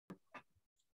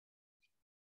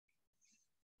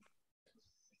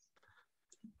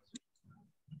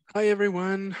Hi,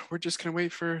 everyone. We're just going to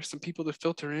wait for some people to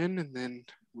filter in and then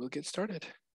we'll get started.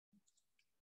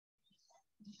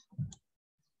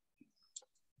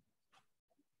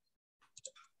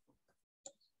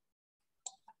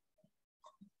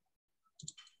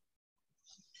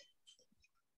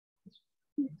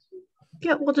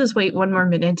 Yeah, we'll just wait one more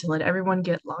minute to let everyone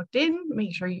get logged in.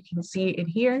 Make sure you can see and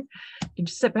hear. You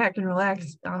just sit back and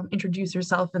relax. Introduce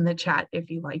yourself in the chat if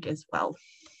you like as well.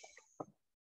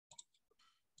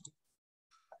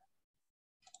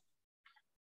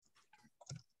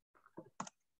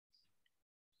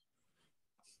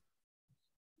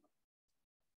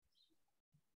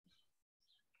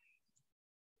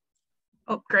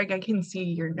 Oh, Greg, I can see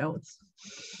your notes.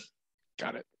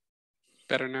 Got it.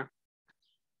 Better now?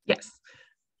 Yes.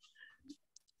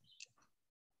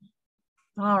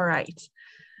 All right.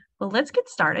 Well, let's get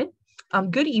started.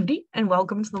 Good evening and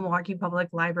welcome to the Milwaukee Public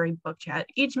Library Book Chat.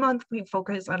 Each month we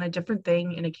focus on a different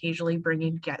thing and occasionally bring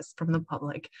in guests from the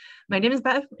public. My name is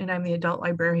Beth and I'm the adult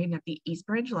librarian at the East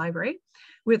Branch Library.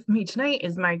 With me tonight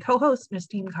is my co-host and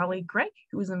esteemed colleague Greg,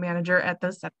 who is a manager at the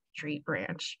 7th Street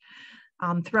branch.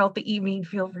 Throughout the evening,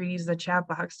 feel free to use the chat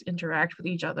box to interact with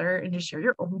each other and to share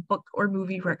your own book or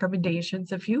movie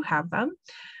recommendations if you have them.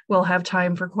 We'll have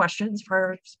time for questions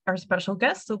for our special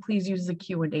guests, so please use the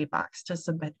Q&A box to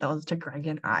submit those to Greg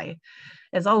and I.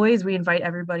 As always, we invite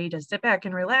everybody to sit back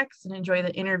and relax and enjoy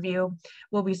the interview.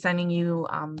 We'll be sending you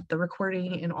the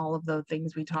recording and all of the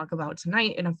things we talk about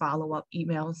tonight in a follow-up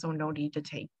email, so no need to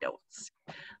take notes.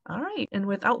 All right, and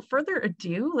without further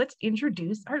ado, let's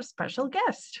introduce our special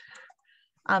guest.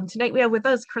 Tonight we have with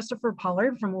us Kristopher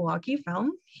Pollard from Milwaukee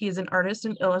Film. He is an artist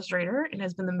and illustrator and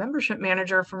has been the membership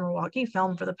manager for Milwaukee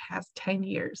Film for the past 10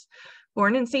 years.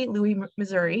 Born in St. Louis,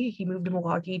 Missouri, he moved to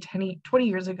Milwaukee 20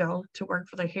 years ago to work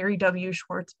for the Harry W.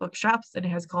 Schwartz bookshops and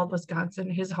has called Wisconsin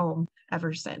his home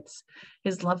ever since.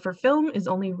 His love for film is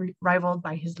only rivaled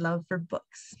by his love for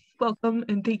books. Welcome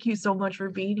and thank you so much for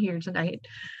being here tonight.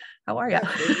 How are you?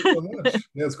 Thank you so much.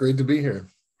 Yeah, it's great to be here.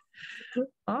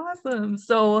 Awesome.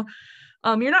 So,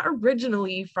 you're not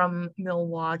originally from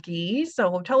Milwaukee,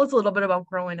 so tell us a little bit about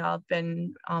growing up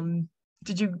and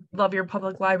did you love your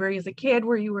public library as a kid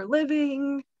where you were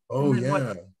living? Oh,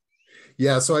 yeah.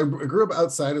 Yeah, so I grew up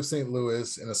outside of St.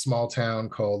 Louis in a small town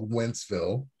called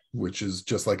Wentzville, which is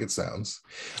just like it sounds.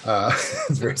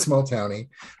 It's very small towny.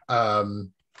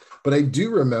 But I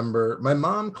do remember, my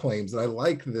mom claims, and I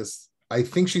like this, I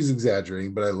think she's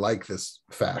exaggerating, but I like this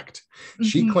fact.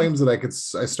 She claims that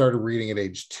I started reading at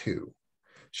age 2.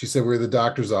 She said we were at the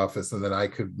doctor's office and then I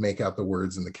could make out the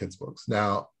words in the kids' books.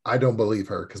 Now, I don't believe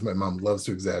her because my mom loves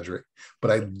to exaggerate,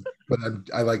 but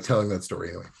I like telling that story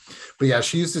anyway. But yeah,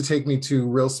 she used to take me to a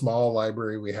real small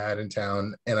library we had in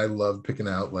town, and I loved picking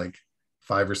out like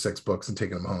 5 or 6 books and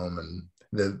taking them home.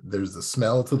 And there's the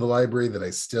smell to the library that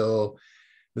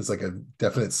there's like a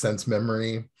definite sense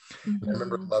memory. I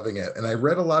remember loving it. And I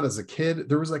read a lot as a kid.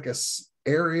 There was like a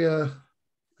area,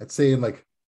 I'd say in like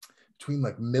between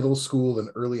like middle school and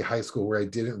early high school where I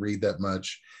didn't read that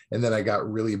much. And then I got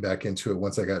really back into it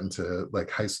once I got into like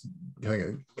high school,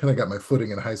 kind of got my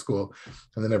footing in high school.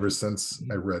 And then ever since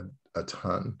I read a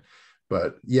ton.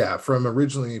 But yeah,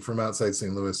 originally from outside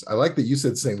St. Louis. I like that you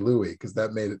said St. Louis because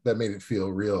that made it feel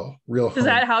real. Is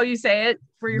that how you say it?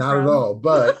 Where you're Not from? at all,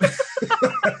 but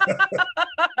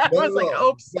I was like,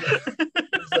 oops.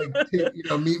 It's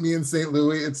like, meet me in St.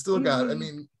 Louis. It's still got, I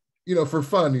mean, for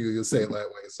fun, you'll say it that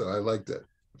way. So I liked it.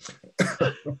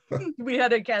 We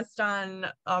had a guest on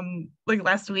like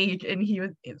last week, and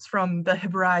it's from the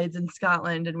Hebrides in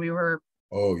Scotland, and we were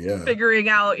figuring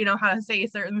out how to say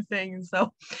certain things.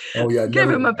 So give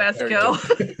him a best go.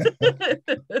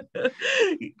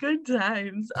 Good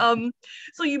times.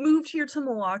 So you moved here to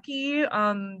Milwaukee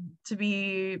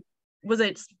was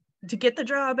it to get the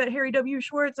job at Harry W.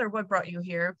 Schwartz, or what brought you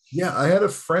here? Yeah, I had a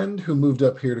friend who moved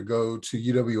up here to go to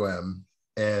UWM,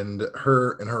 and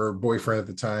her boyfriend at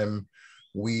the time,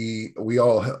 we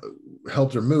all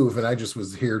helped her move, and I just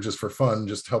was here just for fun,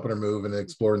 just helping her move and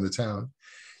exploring the town.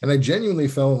 And I genuinely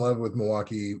fell in love with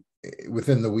Milwaukee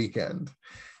within the weekend.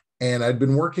 And I'd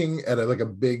been working at a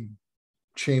big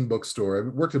chain bookstore. I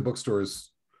worked at bookstores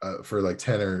for like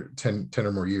 10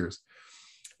 or more years.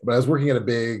 But I was working at a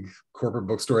big corporate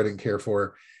bookstore I didn't care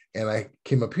for. And I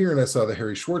came up here and I saw the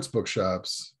Harry Schwartz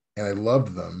bookshops and I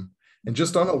loved them. And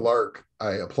just on a lark,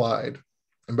 I applied.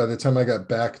 And by the time I got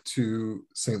back to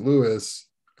St. Louis,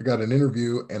 I got an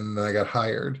interview and then I got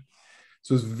hired.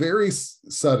 So it was very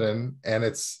sudden, and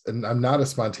I'm not a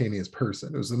spontaneous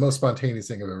person. It was the most spontaneous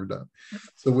thing I've ever done.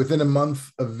 So within a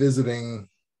month of visiting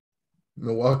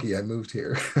Milwaukee, I moved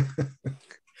here.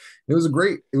 It was a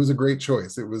great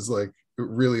choice. It was like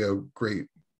really a great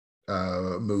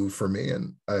move for me.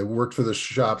 And I worked for the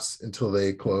shops until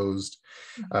they closed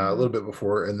a little bit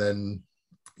before, and then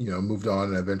moved on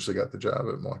and eventually got the job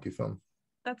at Milwaukee Film.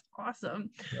 That's awesome.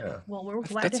 Yeah. Well, we're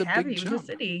glad That's to a have big you in the jump.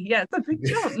 city. Yeah, it's a big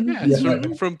jump. Yeah,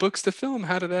 it's from books to film.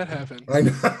 How did that happen? I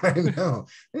know.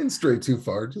 I didn't stray too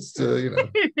far, just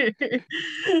That's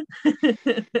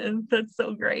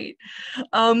so great.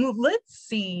 Let's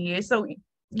see. So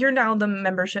you're now the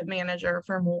membership manager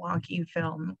for Milwaukee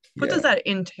Film. What does that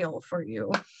entail for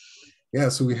you? Yeah,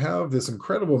 so we have this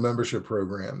incredible membership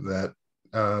program that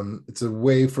it's a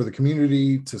way for the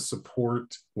community to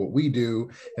support what we do,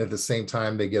 and at the same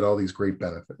time they get all these great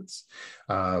benefits.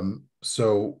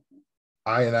 So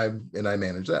I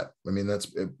manage that. I mean,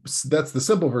 that's the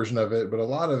simple version of it, but a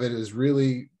lot of it is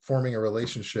really forming a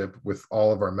relationship with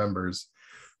all of our members,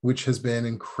 which has been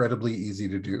incredibly easy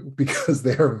to do because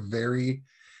they are very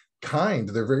kind.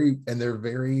 They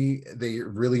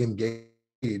really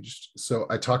engaged. So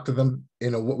I talk to them.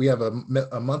 We have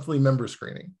a monthly member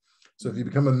screening. So if you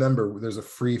become a member, there's a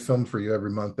free film for you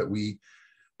every month that we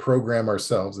program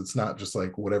ourselves. It's not just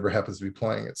like whatever happens to be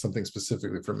playing. It's something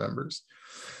specifically for members.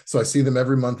 So I see them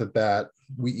every month at that.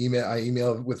 I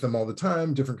email with them all the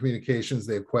time, different communications.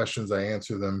 They have questions, I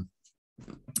answer them.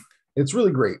 It's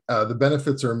really great. The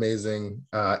benefits are amazing,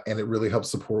 and it really helps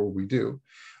support what we do.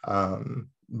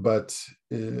 But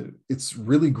it's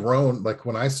really grown. Like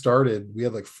when I started, we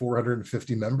had like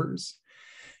 450 members.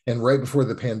 And right before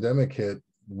the pandemic hit,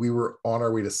 we were on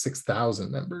our way to 6,000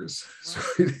 members. So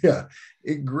yeah,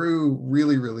 it grew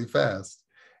really, really fast.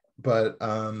 But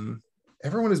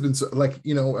everyone has been so, like,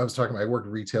 I was talking about, I worked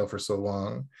retail for so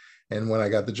long. And when I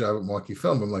got the job at Milwaukee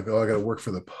Film, I'm like, oh, I got to work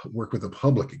with the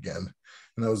public again.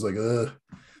 And I was like, this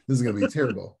is going to be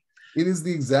terrible. It is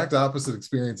the exact opposite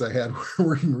experience I had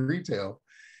working retail,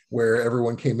 where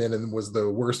everyone came in and was the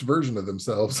worst version of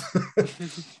themselves.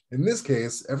 In this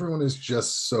case, everyone is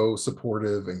just so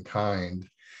supportive and kind,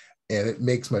 and it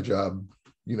makes my job,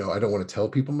 I don't want to tell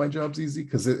people my job's easy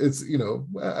because it's,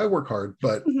 I work hard,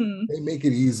 but they make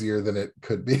it easier than it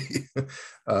could be.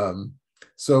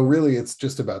 So really, it's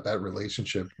just about that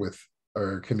relationship with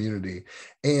our community,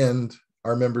 and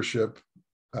our membership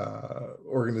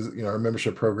our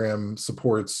membership program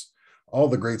supports all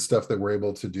the great stuff that we're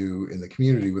able to do in the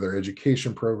community with our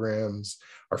education programs,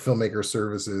 our filmmaker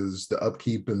services, the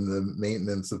upkeep and the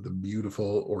maintenance of the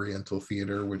beautiful Oriental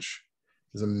Theater, which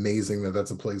is amazing that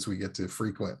that's a place we get to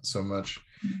frequent so much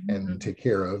and take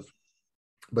care of.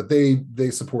 But they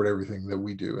support everything that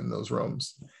we do in those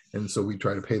rooms. And so we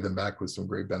try to pay them back with some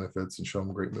great benefits and show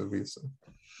them great movies. So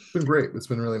it's been great. It's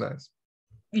been really nice.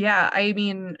 Yeah, I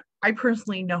mean, I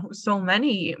personally know so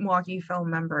many Milwaukee Film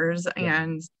members,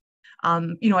 and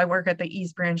I work at the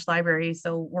East Branch Library,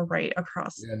 so we're right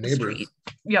across the street.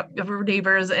 Yep, we're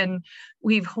neighbors, and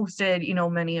we've hosted,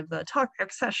 many of the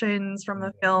talkback sessions from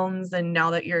the films. And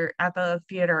now that you're at the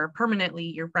theater permanently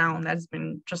year-round, that's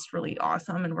been just really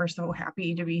awesome. And we're so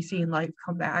happy to be seeing life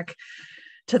come back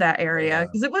to that area,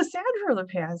 because it was sad for the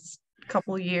past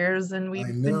couple years, and we've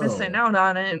been missing out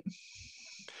on it.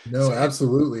 No,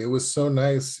 absolutely. It was so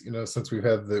nice, since we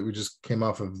just came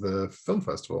off of the film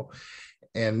festival.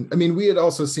 And I mean, we had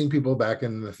also seen people back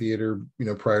in the theater,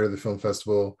 prior to the film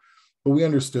festival, but we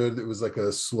understood it was like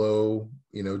a slow,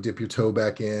 dip your toe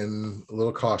back in, a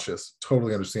little cautious,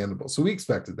 totally understandable. So we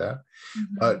expected that.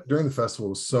 But during the festival, it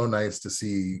was so nice to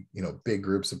see, big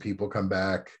groups of people come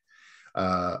back.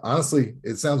 Honestly,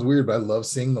 it sounds weird, but I love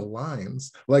seeing the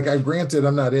lines. Like, granted,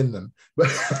 I'm not in them,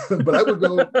 but I would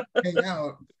go hang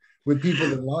out with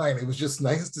people in line. It was just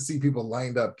nice to see people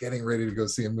lined up, getting ready to go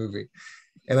see a movie.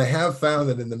 And I have found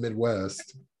that in the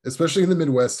Midwest, especially in the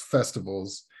Midwest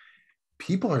festivals,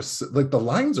 people are like, the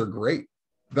lines are great.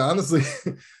 Honestly,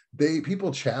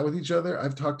 people chat with each other.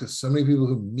 I've talked to so many people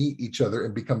who meet each other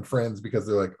and become friends because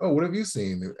they're like, oh, what have you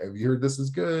seen? Have you heard this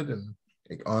is good? And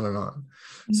on and on.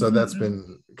 So that's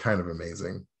been kind of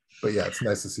amazing. But yeah, it's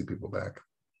nice to see people back.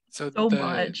 So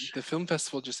the film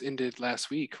festival just ended last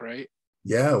week, right?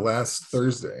 Yeah, last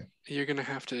Thursday. You're gonna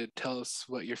have to tell us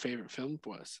what your favorite film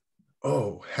was.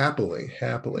 Oh, happily.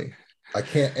 I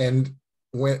can't. And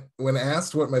when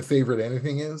asked what my favorite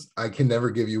anything is, I can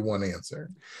never give you one answer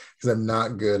because I'm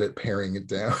not good at paring it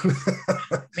down.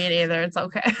 Me neither. It's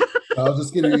okay. I'll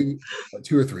just give you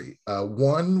two or three.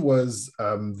 One was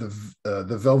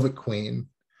the Velvet Queen,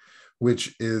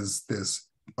 which is this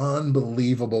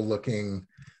unbelievable looking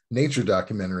nature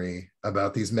documentary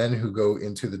about these men who go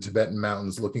into the Tibetan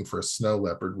mountains looking for a snow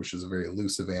leopard, which is a very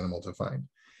elusive animal to find.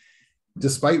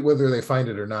 Despite whether they find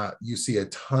it or not, you see a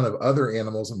ton of other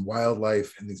animals and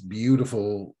wildlife and these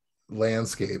beautiful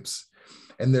landscapes.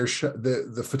 and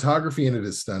the photography in it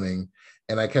is stunning.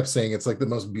 And I kept saying it's like the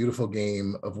most beautiful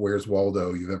game of Where's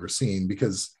Waldo you've ever seen,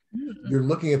 because you're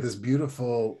looking at this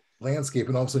beautiful landscape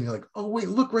and all of a sudden you're like, oh wait,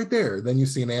 look right there. Then you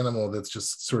see an animal that's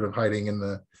just sort of hiding and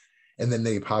then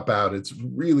they pop out. It's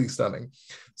really stunning.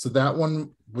 So that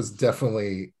one was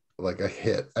definitely like a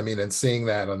hit. I mean, and seeing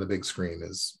that on the big screen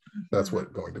that's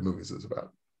what going to movies is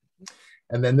about.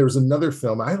 And then there was another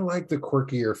film. I like the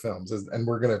quirkier films, and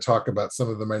we're going to talk about some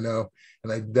of them, I know.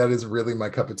 And that is really my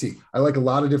cup of tea. I like a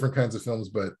lot of different kinds of films,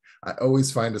 but I always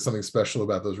find something special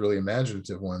about those really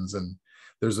imaginative ones. And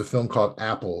there's a film called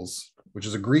Apples, which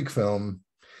is a Greek film.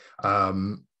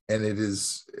 And it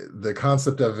is, the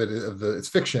concept of it, it's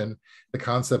fiction. The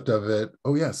concept of it,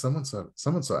 oh yeah, someone saw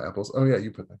Apples. Oh yeah,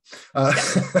 you put that.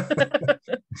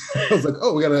 I was like,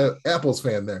 oh, we got an Apples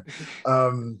fan there.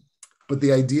 But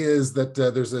the idea is that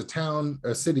there's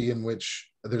a city in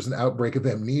which there's an outbreak of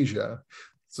amnesia.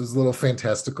 So there's a little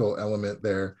fantastical element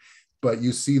there. But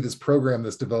you see this program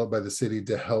that's developed by the city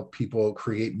to help people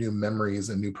create new memories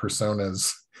and new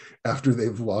personas after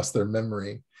they've lost their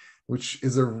memory, which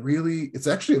is it's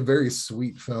actually a very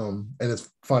sweet film. And it's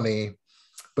funny,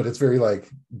 but it's very like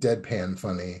deadpan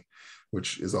funny,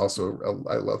 which is also,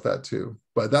 I love that too.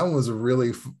 But that one was a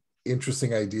really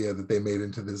interesting idea that they made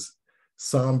into this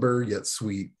somber yet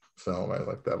sweet film. I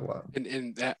like that a lot.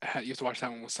 And that you have to watch that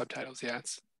one with subtitles. Yeah,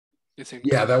 it's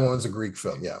yeah, that one was a Greek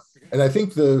film. Yeah, okay. And I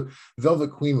think the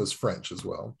Velvet Queen was French as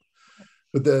well.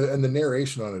 But the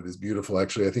narration on it is beautiful.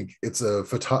 Actually, I think it's a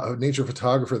nature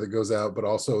photographer that goes out, but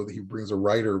also he brings a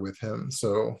writer with him.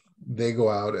 So they go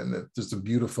out, and it's just a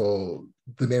beautiful.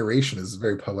 The narration is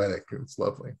very poetic. It's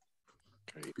lovely.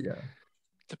 Great. Yeah,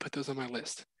 to put those on my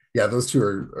list. Yeah, those two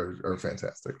are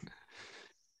fantastic.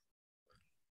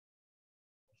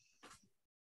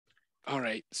 All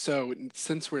right. So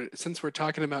since we're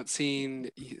talking about seeing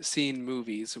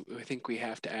movies, I think we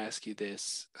have to ask you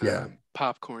this. Yeah.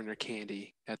 Popcorn or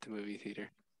candy at the movie theater?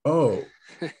 Oh,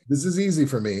 this is easy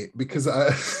for me because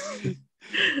I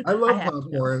love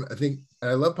popcorn.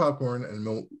 I love popcorn,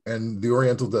 and the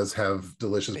Oriental does have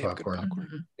delicious popcorn.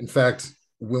 In fact,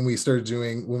 when we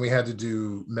had to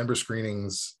do member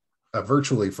screenings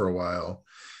virtually for a while,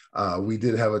 we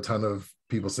did have a ton of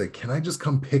people say, can I just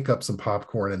come pick up some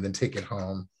popcorn and then take it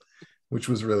home, which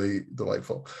was really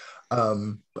delightful.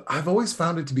 But I've always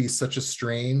found it to be such a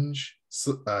strange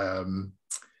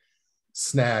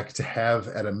snack to have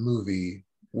at a movie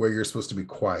where you're supposed to be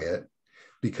quiet,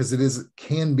 because it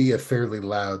can be a fairly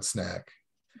loud snack.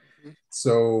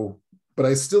 So, but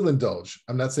I still indulge.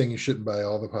 I'm not saying you shouldn't buy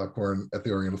all the popcorn at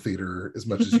the Oriental Theater as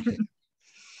much as you can.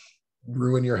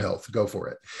 Ruin your health, go for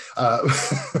it.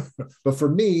 But for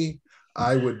me,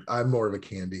 I'm more of a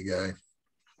candy guy.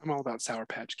 I'm all about Sour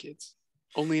Patch Kids.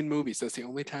 Only in movies. That's the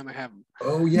only time I have them.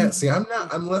 Oh yeah. See,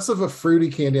 I'm less of a fruity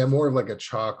candy. I'm more of like a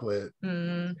chocolate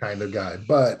kind of guy.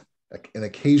 But an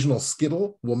occasional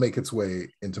Skittle will make its way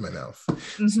into my mouth.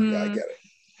 So yeah, I get it.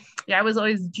 Yeah, I was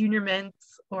always Junior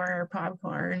Mints or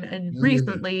popcorn. And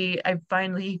recently I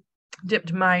finally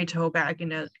dipped my toe back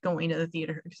into going to the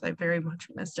theater because I very much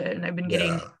missed it. And I've been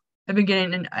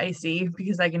getting an icy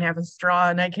because I can have a straw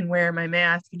and I can wear my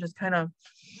mask and just kind of.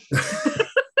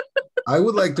 I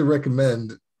would like to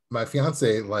recommend, my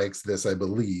fiance likes this, I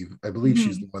believe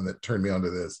she's the one that turned me onto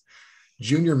this.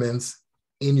 Junior Mints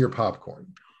in your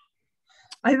popcorn.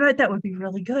 I bet that would be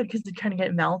really good because it kind of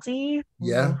get melty.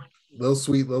 Yeah, a little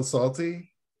sweet, a little salty.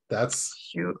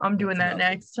 I'm doing that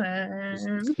next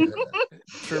time.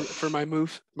 For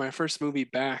my first movie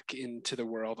back into the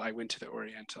world, I went to the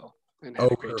Oriental and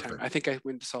had a great time. I think I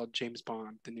went and saw James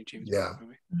Bond, the new James Bond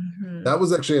movie. That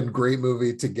was actually a great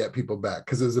movie to get people back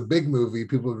because it was a big movie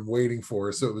people have been waiting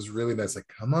for. So it was really nice. Like,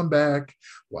 come on back,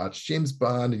 watch James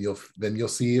Bond, and you'll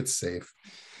see it's safe.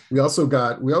 We also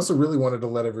really wanted to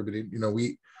let everybody,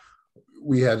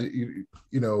 we had,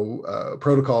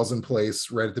 protocols in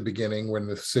place right at the beginning when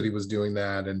the city was doing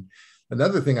that. And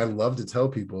another thing I love to tell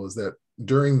people is that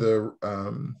during the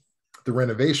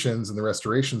renovations and the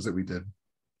restorations that we did,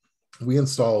 we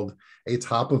installed a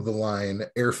top of the line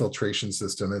air filtration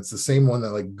system. It's the same one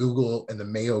that like Google and the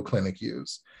Mayo Clinic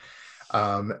use.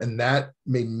 And that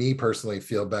made me personally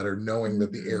feel better knowing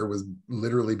that the air was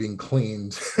literally being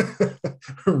cleaned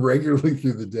regularly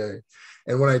through the day.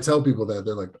 And when I tell people that,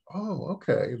 they're like, oh,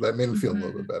 okay. That made me feel a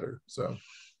little bit better. So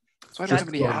I don't have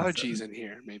any allergies in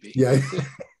here, maybe. Yeah.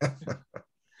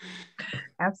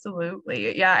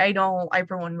 Absolutely. Yeah, I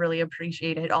for one really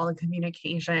appreciated all the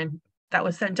communication that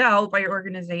was sent out by your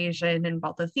organization and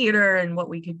about the theater and what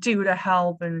we could do to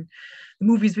help and the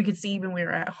movies we could see when we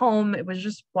were at home. It was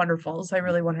just wonderful. So I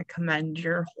really want to commend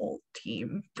your whole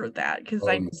team for that, because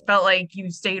I just felt like you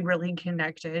stayed really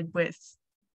connected with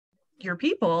your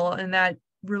people, and that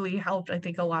really helped, I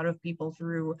think, a lot of people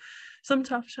through some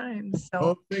tough times.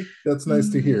 So that's nice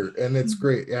to hear. And it's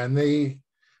great. And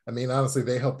honestly,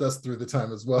 they helped us through the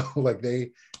time as well. Like,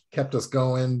 they kept us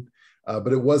going.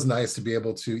 But it was nice to be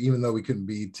able to, even though we couldn't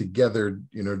be together,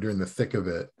 during the thick of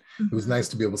it, it was nice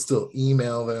to be able to still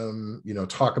email them,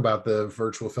 talk about the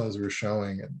virtual films we were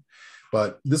showing.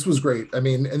 But this was great.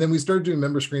 And then we started doing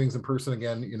member screenings in person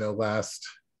again, last,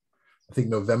 I think,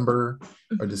 November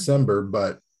or December.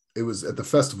 But it was at the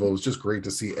festival. It was just great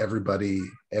to see everybody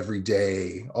every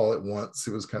day all at once.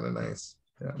 It was kind of nice.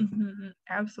 Yeah.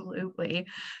 Absolutely.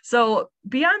 So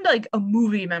beyond like a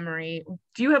movie memory,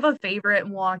 do you have a favorite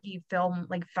Milwaukee Film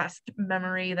like fest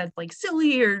memory that's like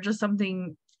silly or just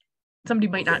something somebody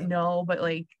might not know, but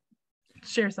like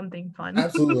share something fun?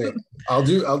 Absolutely. I'll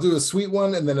do a sweet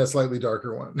one and then a slightly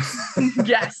darker one.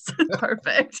 Yes,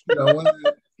 perfect.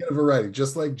 Get a variety,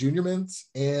 just like Junior Mints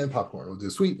and popcorn. We'll do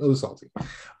sweet, a little salty.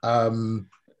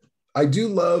 I do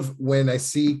love when I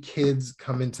see kids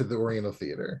come into the Oriental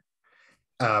Theater.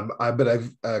 But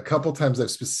I've a couple times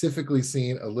I've specifically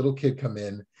seen a little kid come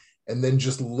in and then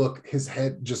just look, his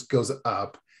head just goes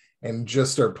up and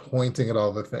just start pointing at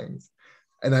all the things.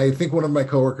 And I think one of my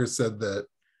coworkers said that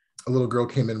a little girl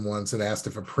came in once and asked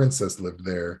if a princess lived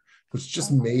there, which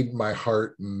just made my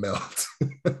heart melt.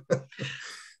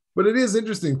 But it is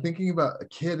interesting thinking about a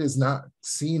kid is not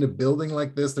seeing a building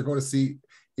like this. They're going to see,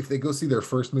 if they go see their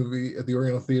first movie at the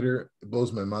Oriental Theater, it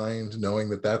blows my mind knowing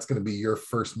that that's going to be your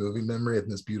first movie memory in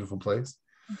this beautiful place.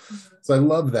 So I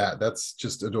love that. That's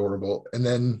just adorable. And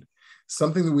then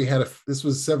something that we had, this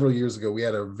was several years ago, we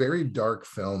had a very dark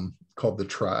film called The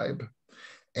Tribe.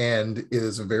 And it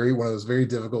is one of those very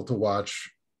difficult to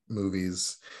watch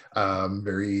movies,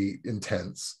 very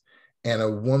intense. And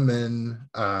a woman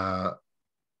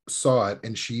saw it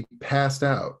and she passed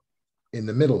out in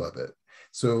the middle of it.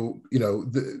 So,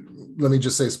 let me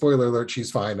just say, spoiler alert,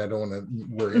 she's fine. I don't want to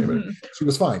worry about it. She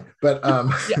was fine. But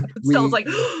it sounds like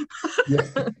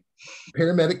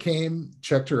paramedic came,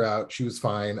 checked her out. She was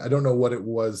fine. I don't know what it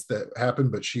was that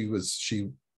happened, but she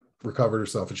recovered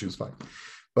herself and she was fine.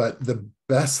 But the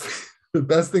best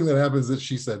thing that happens is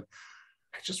she said,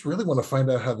 I just really want to find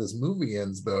out how this movie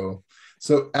ends, though.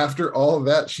 So after all of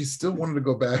that, she still wanted to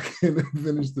go back and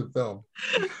finish the film.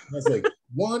 I was like,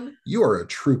 1, you are a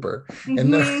trooper.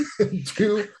 And then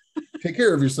 2, take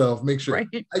care of yourself. Make sure.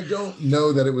 Right. I don't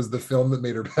know that it was the film that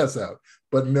made her pass out,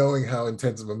 but knowing how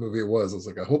intense of a movie it was, I was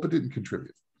like, I hope it didn't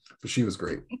contribute. But she was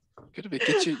great. Could have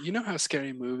get you. You know how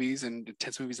scary movies and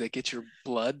intense movies, they get your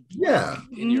blood,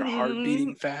 and your heart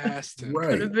beating fast. Right.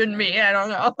 Could have been me. I don't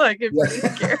know. Like, it's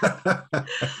pretty scary.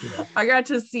 I got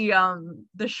to see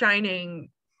The Shining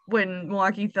when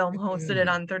Milwaukee Film hosted it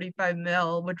on 35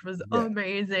 mil, which was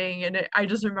amazing. And I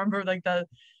just remember like the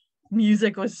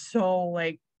music was so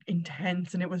like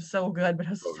intense and it was so good. But I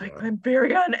was like, I'm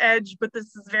very on edge, but this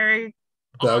is very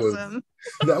awesome.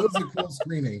 That was a cool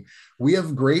screening. We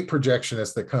have great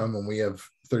projectionists that come when we have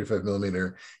 35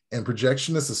 millimeter, and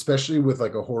projectionists, especially with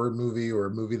like a horror movie or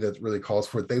a movie that really calls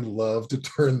for it, they love to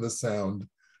turn the sound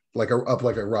up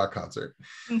like a rock concert.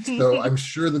 So I'm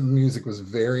sure the music was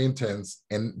very intense,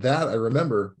 and that I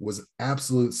remember was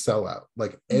absolute sellout.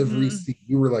 Like every seat,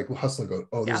 you were like hustling, going,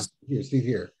 oh, this is here, see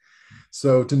here.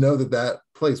 So to know that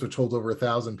place, which holds over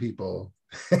 1,000 people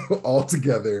all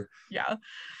together,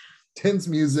 tense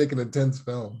music and intense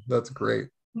film. That's great.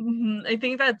 I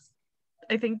think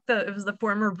it was the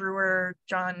former brewer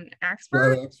John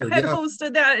Axford had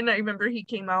hosted that, and I remember he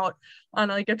came out on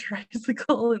like a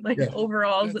tricycle and like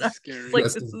overalls. That's and I was scary. like,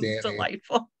 this is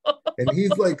delightful. And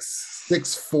he's like 6'4",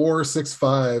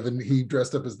 6'5", and he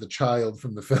dressed up as the child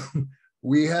from the film.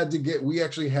 We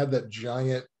actually had that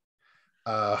giant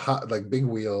big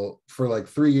wheel for like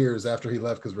 3 years after he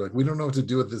left, because we're like, we don't know what to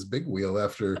do with this big wheel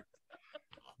after.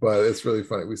 But it's really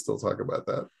funny. We still talk about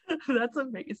that. That's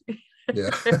amazing. Yeah.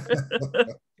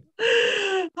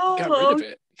 Got rid of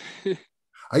it.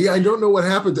 I don't know what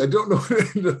happened. I don't know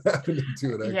what ended up happening to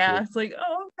it, actually. Yeah, it's like,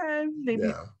 oh, okay.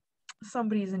 Maybe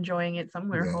somebody's enjoying it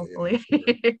somewhere, hopefully.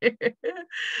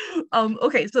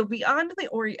 Okay, so beyond the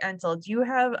Oriental, do you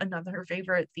have another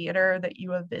favorite theater that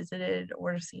you have visited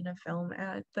or seen a film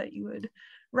at that you would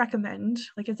recommend,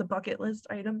 like as a bucket list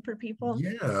item for people?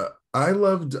 Yeah, I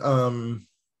loved...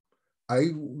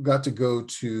 I got to go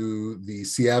to the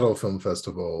Seattle Film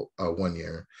Festival one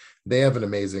year. They have an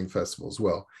amazing festival as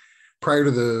well. Prior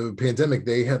to the pandemic,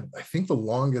 they had, I think, the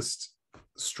longest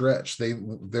stretch.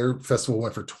 Their festival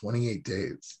went for 28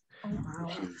 days. Oh wow.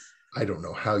 I don't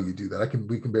know how you do that. I can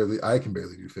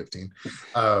barely do 15.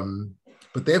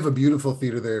 But they have a beautiful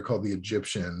theater there called the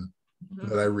Egyptian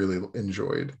that I really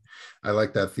enjoyed. I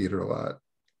like that theater a lot.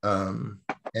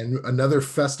 And another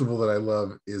festival that I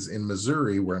love is in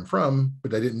Missouri, where I'm from,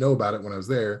 but I didn't know about it when I was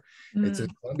there. It's in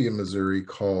Columbia, Missouri,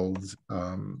 called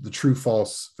the True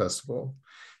False Festival.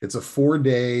 It's a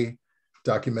 4-day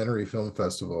documentary film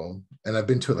festival, and I've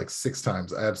been to it like 6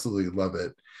 times. I absolutely love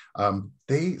it.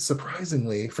 They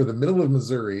surprisingly, for the middle of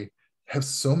Missouri, have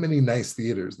so many nice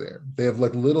theaters there. They have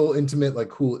like little intimate, like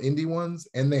cool indie ones,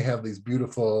 and they have these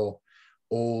beautiful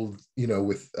old,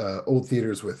 with old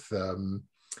theaters with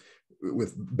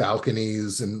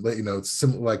balconies, and it's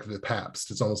similar, like the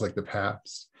Pabst. It's almost like the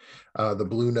Pabst. The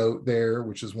Blue Note there,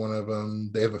 which is one of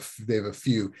them. They have a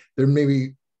few. There may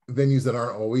be venues that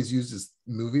aren't always used as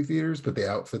movie theaters, but they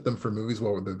outfit them for movies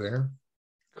while they're there.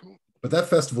 Cool. But that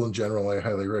festival in general, I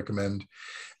highly recommend.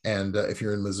 And if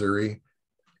you're in Missouri,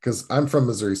 because I'm from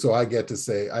Missouri, so I get to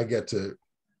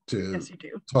yes, you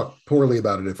do. talk poorly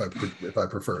about it if I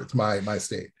prefer. It's my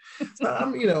state.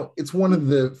 It's one of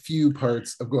the few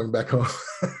parts of going back home.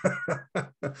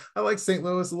 I like St.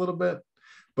 Louis a little bit,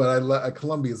 but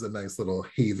Columbia is a nice little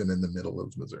haven in the middle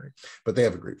of Missouri. But they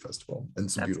have a great festival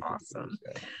and some That's beautiful. Awesome.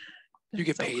 Yeah. You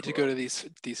get paid to go to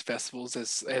these festivals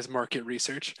as market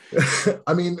research.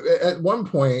 I mean, at one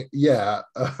point, yeah.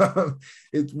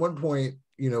 At one point,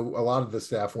 a lot of the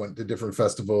staff went to different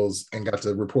festivals and got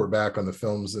to report back on the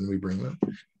films, and we bring them.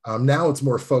 Now it's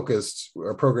more focused.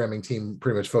 Our programming team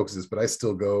pretty much focuses, but I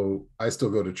still go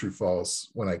to True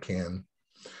False when I can.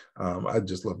 I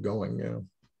just love going. Yeah.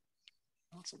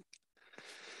 Awesome.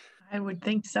 I would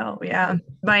think so. Yeah.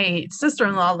 My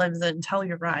sister-in-law lives in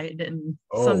Telluride, and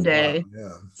someday,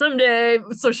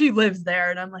 so she lives there,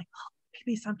 and I'm like,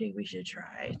 maybe someday we should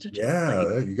try to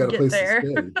just you got a get place there. to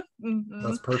stay.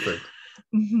 That's perfect.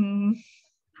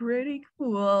 Pretty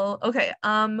cool. Okay.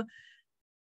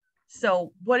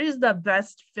 So what is the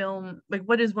best film? Like,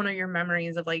 what is one of your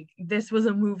memories of like, this was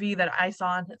a movie that I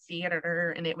saw in the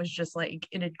theater and it was just like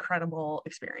an incredible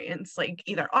experience, like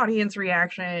either audience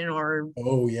reaction or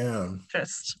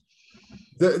just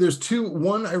there's two.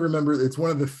 One, I remember, it's one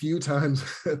of the few times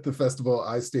at the festival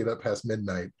I stayed up past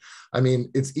midnight. I mean,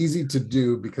 it's easy to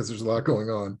do because there's a lot going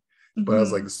on, but I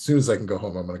was like, as soon as I can go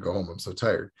home, I'm going to go home. I'm so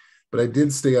tired. But I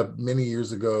did stay up many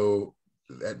years ago.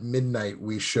 At midnight,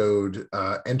 we showed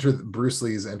Bruce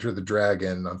Lee's Enter the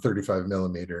Dragon on 35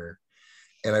 millimeter.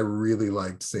 And I really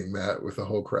liked seeing that with the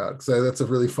whole crowd. So that's a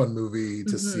really fun movie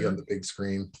to see on the big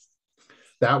screen.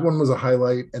 That one was a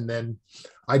highlight. And then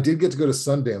I did get to go to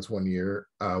Sundance one year,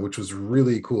 which was a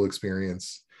really cool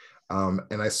experience.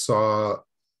 And I saw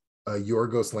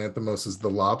Yorgos Lanthimos' The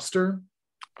Lobster.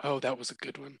 Oh, that was a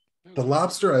good one. The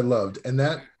Lobster I loved. And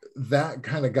that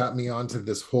kind of got me onto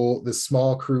this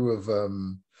small crew of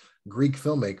Greek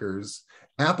filmmakers.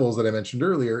 Apples, that I mentioned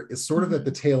earlier, is sort of at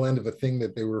the tail end of a thing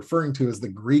that they were referring to as the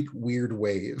Greek Weird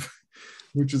Wave,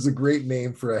 which is a great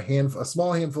name for a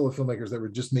small handful of filmmakers that were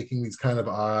just making these kind of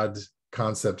odd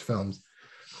concept films.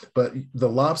 But The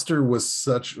Lobster was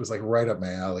like right up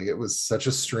my alley. It was such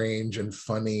a strange and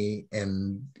funny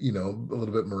and a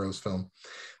little bit morose film.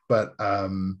 But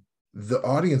the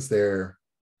audience there,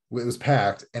 it was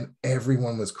packed and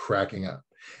everyone was cracking up.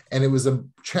 And it was a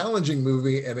challenging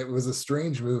movie and it was a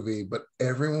strange movie, but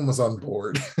everyone was on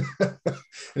board.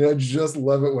 And I just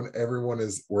love it when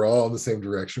we're all in the same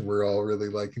direction. We're all really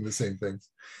liking the same things.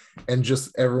 And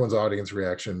just everyone's audience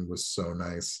reaction was so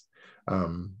nice.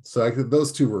 So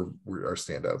those two are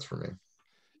standouts for me.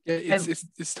 Yeah,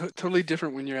 it's totally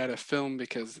different when you're at a film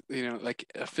because like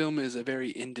a film is a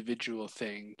very individual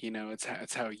thing.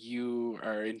 It's how you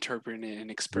are interpreting it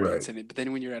and experiencing it. But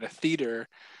then when you're at a theater,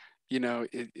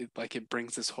 it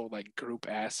brings this whole like group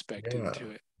aspect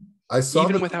into it. I saw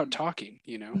even without talking.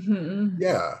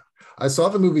 Yeah, I saw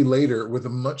the movie later with a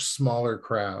much smaller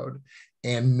crowd,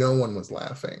 and no one was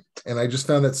laughing, and I just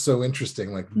found that so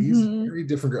interesting. Like these very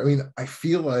different. I mean, I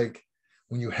feel like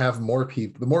when you have more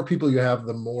people, the more people you have,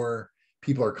 the more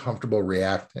people are comfortable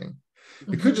reacting.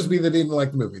 It could just be that they didn't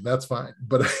like the movie. That's fine.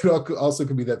 But it also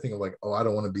could be that thing of like, oh, I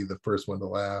don't want to be the first one to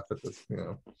laugh at this,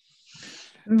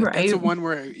 Right. That's the one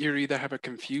where you either have a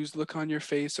confused look on your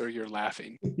face or you're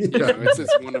laughing.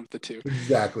 It's one of the two.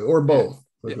 Exactly. Or both.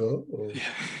 Like,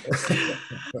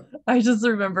 I just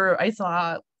remember I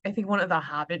saw, I think, one of the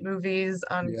Hobbit movies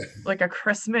on like a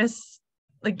Christmas,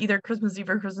 like either Christmas Eve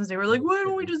or Christmas Day. We're like, why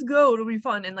don't we just go? It'll be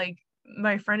fun. And like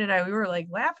my friend and I, we were like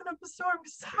laughing up a storm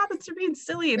because hobbits are being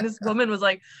silly. And this woman was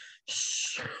like,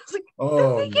 shh. I was like,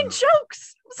 they're making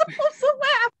jokes. I'm supposed to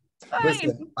laugh. fine.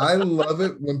 Listen, I love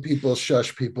it when people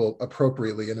shush people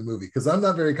appropriately in a movie because I'm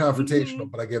not very confrontational,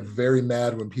 but I get very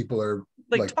mad when people are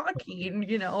like talking,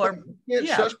 or you can't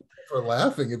shush people for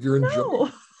laughing if you're enjoying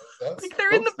it. Like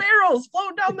they're in the barrels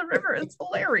floating down the river. It's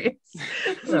hilarious.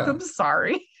 Like, I'm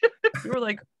sorry. You were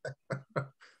like,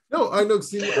 no, I know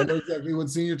exactly what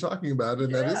scene you're talking about,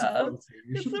 and that is a fun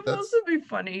scene. It's supposed to be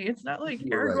funny. It's not like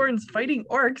Aragorn's fighting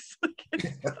orcs.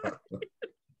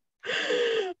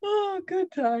 Oh,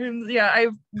 good times. Yeah, I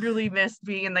really missed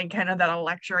being in like kind of that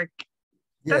electric.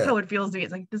 That's how it feels to me.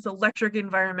 It's like this electric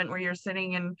environment where you're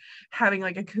sitting and having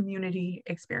like a community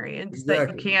experience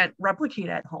that you can't replicate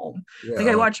at home. Like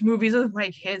I watch movies with my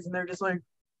kids and they're just like,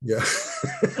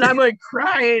 and I'm like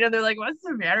crying and they're like, what's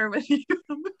the matter with you?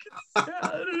 I'm like, it's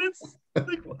sad. And it's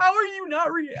like, how are you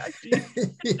not reacting?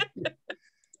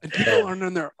 And people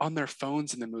aren't on their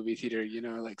phones in the movie theater,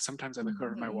 like sometimes I look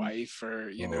over at my wife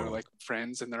or, like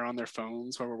friends and they're on their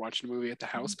phones while we're watching a movie at the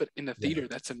house. But in the theater,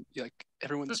 that's like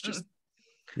everyone's just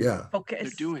focus.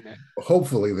 They're doing it.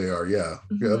 Hopefully they are,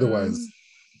 otherwise.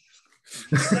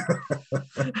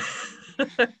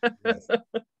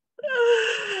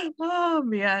 Oh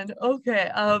man.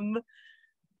 Okay.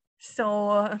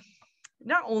 So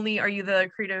not only are you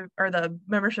the creative or the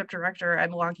membership director at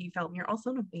Milwaukee Film, you're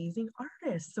also an amazing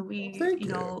artist. So we,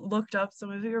 looked up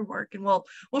some of your work, and we'll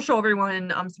show everyone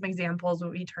some examples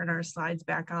when we turn our slides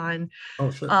back on. Oh,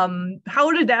 sure.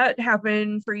 How did that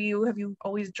happen for you? Have you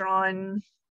always drawn?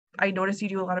 I noticed you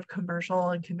do a lot of commercial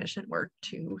and commission work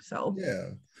too. So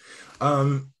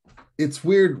it's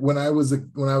weird. When I was a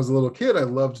little kid, I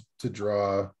loved to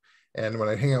draw, and when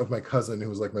I hang out with my cousin, who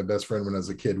was like my best friend when I was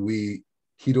a kid,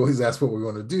 he'd always ask what we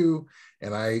want to do,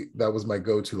 and that was my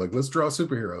go-to. Like, let's draw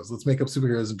superheroes. Let's make up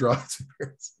superheroes and draw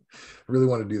superheroes. I really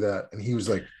want to do that, and he was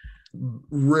like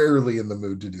rarely in the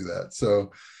mood to do that.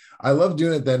 So I loved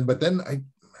doing it then. But then I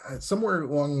somewhere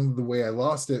along the way I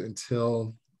lost it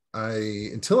until I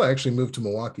actually moved to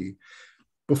Milwaukee.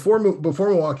 Before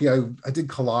Milwaukee, I did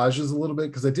collages a little bit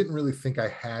because I didn't really think I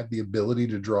had the ability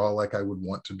to draw like I would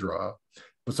want to draw.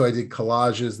 So I did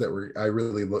collages that I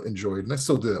really enjoyed, and I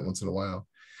still do that once in a while.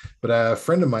 But a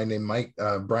friend of mine named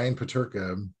Brian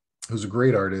Paterka, who's a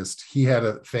great artist, he had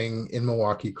a thing in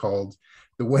Milwaukee called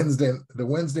the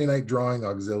Wednesday Night Drawing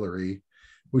Auxiliary,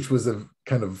 which was a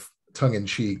kind of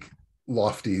tongue-in-cheek,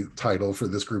 lofty title for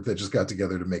this group that just got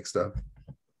together to make stuff.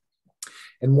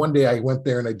 And one day I went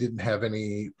there and I didn't have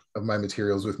any of my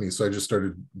materials with me, so I just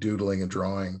started doodling and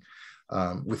drawing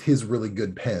with his really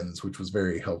good pens, which was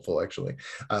very helpful, actually.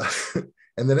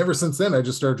 And then ever since then, I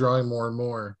just started drawing more and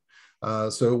more.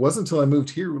 So it wasn't until I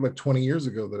moved here like 20 years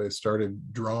ago that I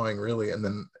started drawing really. And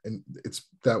then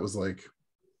that was like,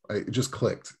 it just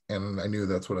clicked, and I knew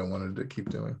that's what I wanted to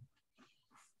keep doing.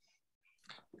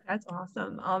 That's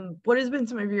awesome. What has been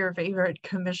some of your favorite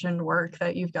commissioned work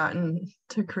that you've gotten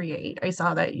to create? I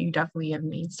saw that you definitely have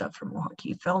made stuff from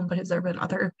Milwaukee Film, but has there been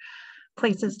other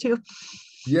places too?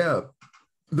 Yeah,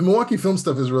 the Milwaukee Film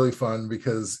stuff is really fun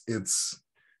because I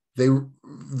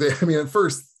mean, at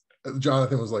first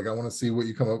Jonathan was like, I want to see what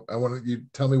you come up. I want you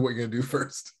tell me what you're going to do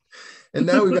first. And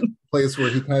now we've got a place where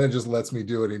he kind of just lets me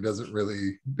do it. He doesn't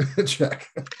really check.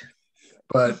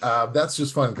 But that's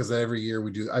just fun because every year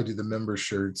I do the member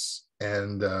shirts,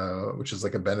 and which is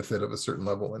like a benefit of a certain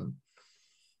level. And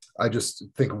I just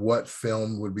think what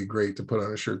film would be great to put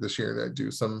on a shirt this year, and I do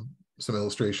some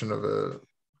illustration of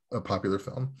a popular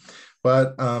film.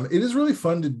 But it is really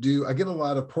fun to do. I get a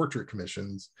lot of portrait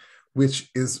commissions, which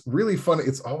is really fun.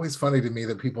 It's always funny to me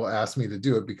that people ask me to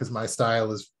do it because my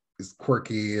style is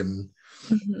quirky and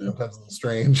sometimes a little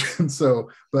strange. And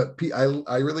so, but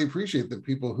I really appreciate the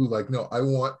people who like, no, I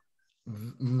want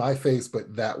my face,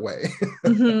 but that way.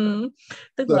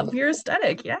 They love your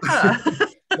aesthetic. Yeah.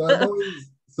 So I'm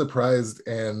always surprised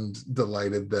and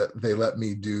delighted that they let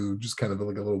me do just kind of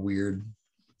like a little weird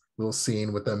little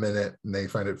scene with them in it, and they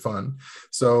find it fun.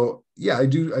 So yeah, I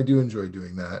do enjoy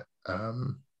doing that.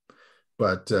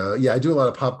 But yeah, I do a lot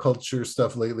of pop culture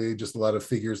stuff lately, just a lot of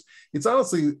figures. It's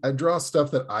honestly, I draw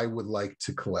stuff that I would like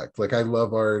to collect. Like I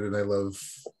love art, and I love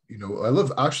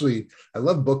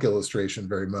book illustration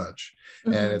very much.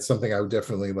 And it's something I would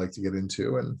definitely like to get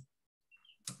into. And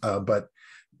but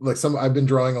like I've been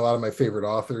drawing a lot of my favorite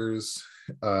authors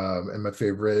and my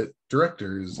favorite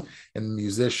directors and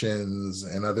musicians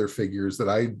and other figures that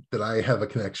I have a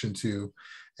connection to.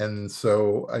 And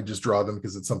so I just draw them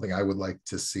because it's something I would like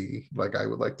to see, like I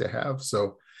would like to have.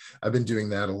 So I've been doing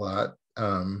that a lot.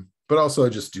 But also I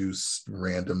just do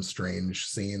random strange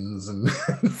scenes and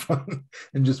fun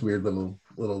and just weird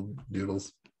little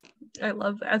doodles. I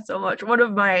love that so much. One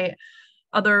of my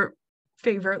other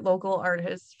favorite local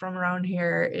artist from around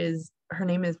here is, her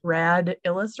name is Rad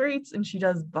Illustrates, and she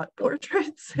does butt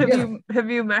portraits. Have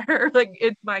you met her? Like,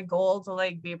 it's my goal to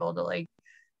like be able to like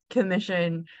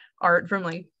commission art from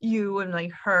like you and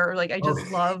like her. Like, I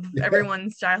just love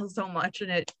everyone's style so much,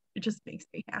 and it just makes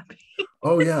me happy.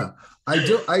 Oh yeah,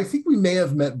 I think we may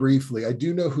have met briefly. I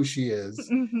do know who she is.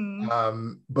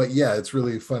 But yeah, it's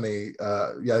really funny.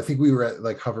 Yeah, I think we were at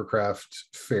like Hovercraft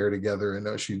Fair together,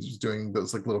 and she was doing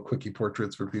those like little quickie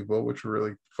portraits for people, which were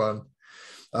really fun.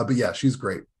 But yeah, she's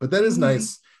great. But that is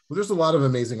nice. Well, there's a lot of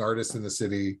amazing artists in the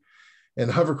city,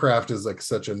 and Hovercraft is like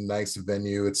such a nice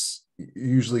venue. It's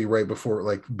usually right before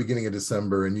like beginning of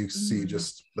December, and you see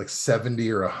just like 70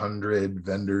 or 100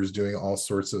 vendors doing all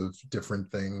sorts of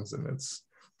different things, and it's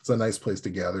a nice place to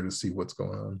gather to see what's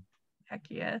going on. Heck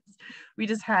yes. We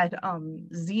just had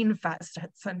Zine Fest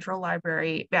at Central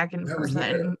Library back in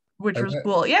person, which was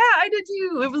cool. Yeah, I did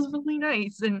too. It was really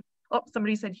nice. And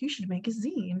somebody said you should make a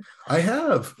zine. I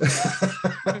have.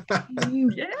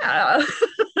 Yeah.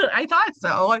 I thought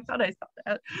so. I thought I saw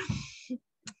that.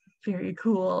 Very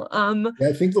cool. Yeah,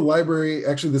 I think the library,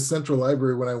 actually the Central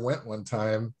Library, when I went one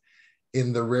time,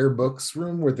 in the rare books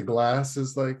room where the glass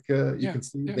is like you can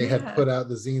see, they had put out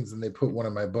the zines, and they put one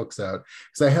of my books out,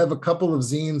 because I have a couple of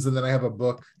zines, and then I have a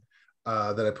book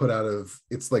that I put out of,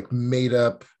 it's like made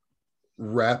up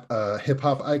rap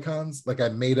hip-hop icons. Like I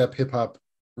made up hip-hop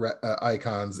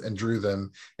icons and drew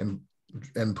them and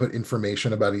put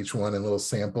information about each one and little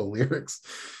sample lyrics.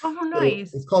 Oh,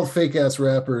 nice. So it's called Fake Ass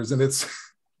Rappers, and it's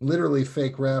literally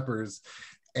fake rappers,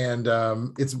 and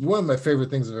it's one of my favorite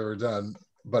things I've ever done.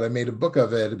 But I made a book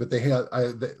of it. But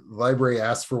the library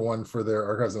asked for one for their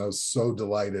archives, and I was so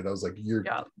delighted. I was like, "You're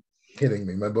kidding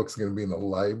me! My book's going to be in the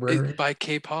library." It's by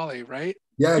K. Polly, right?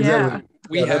 Yeah,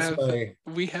 exactly.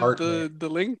 We have the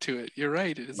link to it. You're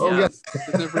right. It is.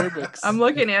 The rare books. I'm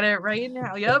looking at it right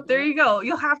now. Yep, there you go.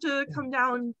 You'll have to come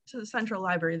down to the Central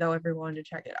Library though, everyone, to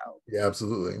check it out. Yeah,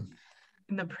 absolutely.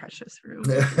 In the precious room.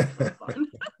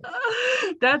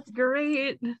 That's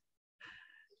great.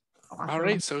 Awesome. All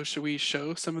right, so should we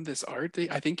show some of this art?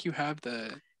 I think you have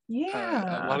a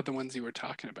lot of the ones you were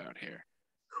talking about here.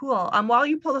 Cool. While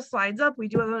you pull the slides up, we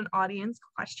do have an audience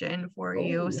question for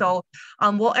you. So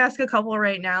we'll ask a couple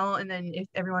right now, and then if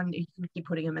everyone, you can keep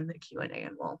putting them in the Q&A,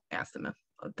 and we'll ask them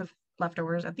the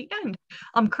leftovers at the end.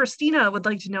 Christina would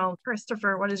like to know,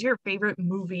 Kristopher, what is your favorite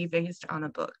movie based on a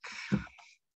book?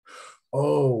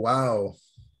 Oh, wow.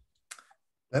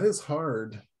 That is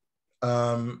hard.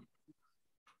 I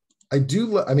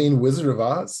mean, Wizard of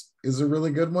Oz is a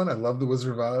really good one. I love the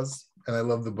Wizard of Oz, and I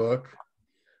love the book.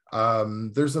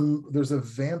 There's a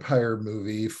vampire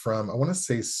movie from, I want to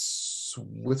say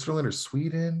Switzerland or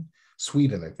Sweden,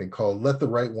 I think, called Let the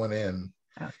Right One In.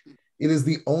 It is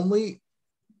the only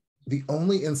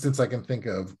instance I can think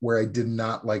of where I did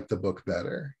not like the book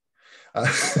better.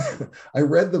 I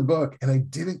read the book and I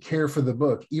didn't care for the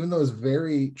book, even though it was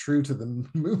very true to the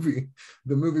movie.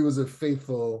 The movie was a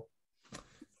faithful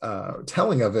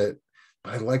telling of it,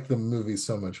 but I like the movie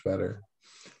so much better.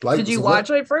 Did you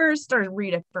watch it first or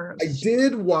read it first? I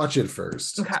did watch it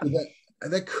first. Okay. So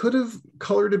that could have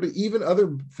colored it, but even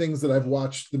other things that I've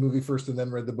watched the movie first and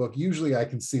then read the book, usually I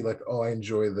can see like, oh, I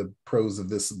enjoy the prose of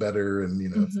this better, and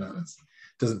it's not, it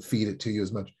doesn't feed it to you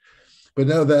as much. But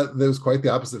no, that was quite the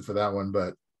opposite for that one.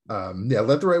 But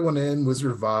Let the Right One In,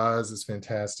 Wizard of Oz is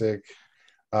fantastic.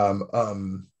 What's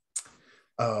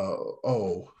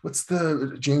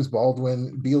the James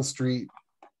Baldwin, Beale Street?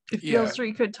 If Beale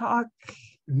Street Could Talk.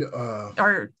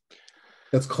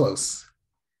 That's close.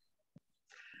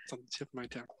 It's on the tip of my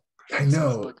tongue. I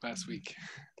know. Like last week.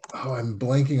 Oh, I'm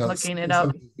blanking on looking it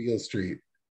up. Beale Street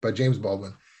by James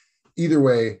Baldwin. Either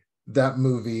way, that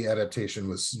movie adaptation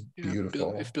was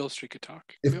beautiful. If Beale Street Could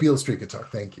Talk. If Beale Street Could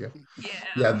Talk, thank you.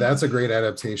 Yeah, that's a great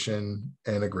adaptation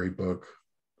and a great book.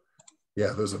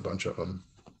 Yeah, there's a bunch of them.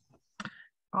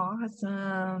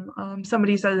 Awesome.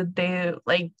 Somebody said that they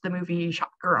like the movie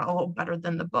Shop Girl better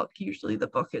than the book. Usually the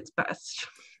book is best.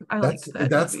 That's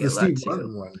the Steve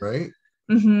Martin one, right?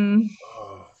 Mm-hmm.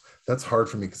 Oh, that's hard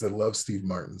for me because I love Steve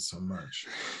Martin so much.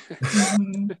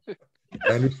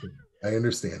 I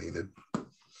understand, Enid.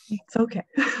 It's okay.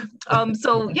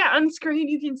 So yeah, on screen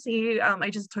you can see I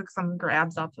just took some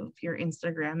grabs off of your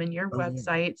Instagram and your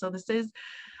website. So this is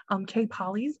K.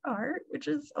 Polly's art, which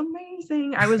is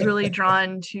amazing. I was really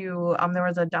drawn to there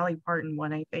was a Dolly Parton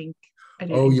one, I think. I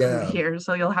didn't include here,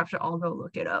 so you'll have to all go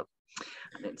look it up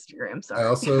on Instagram. Sorry. I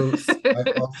also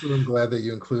am glad that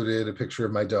you included a picture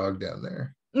of my dog down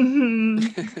there.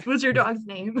 What's your dog's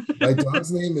name? My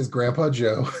dog's name is Grandpa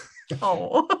Joe.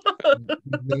 Oh.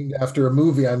 Named after a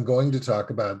movie I'm going to talk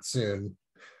about soon.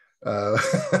 uh,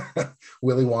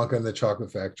 Willy Wonka and the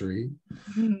Chocolate Factory.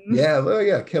 Yeah, well,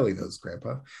 yeah, Kelly knows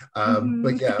Grandpa.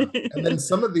 But yeah, and then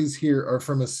some of these here are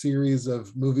from a series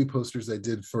of movie posters I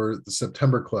did for the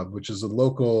September Club, which is a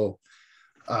local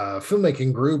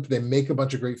filmmaking group. They make a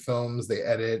bunch of great films. They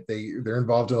edit. They're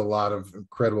involved in a lot of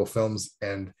incredible films,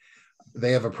 and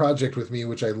they have a project with me,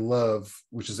 which I love,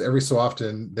 which is every so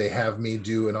often they have me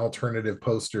do an alternative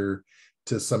poster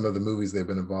to some of the movies they've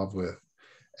been involved with.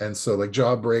 And so like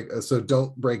so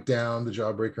Don't Break Down, the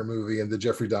Jawbreaker movie, and the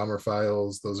Jeffrey Dahmer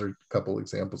Files. Those are a couple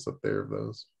examples up there of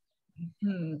those.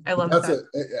 I love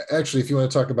that. Actually, if you want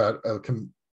to talk about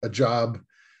a job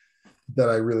that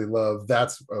I really love,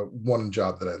 that's one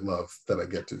job that I love that I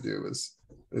get to do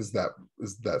is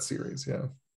that series. Yeah.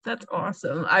 That's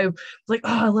awesome. I was like,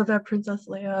 oh, I love that Princess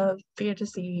Leia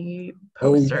fantasy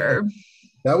poster. Oh, yeah.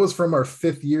 That was from our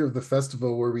 5th year of the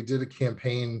festival where we did a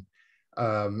campaign.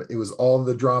 It was all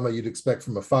the drama you'd expect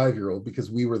from a 5-year-old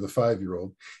because we were the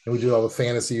 5-year-old, and we did all the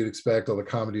fantasy you'd expect, all the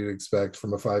comedy you'd expect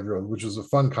from a 5-year-old, which was a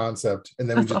fun concept. And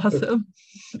then we just took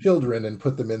children and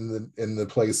put them in the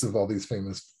place of all these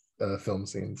famous film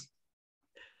scenes.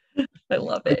 I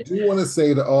love it. I do want to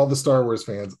say to all the Star Wars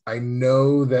fans, I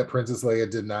know that Princess Leia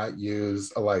did not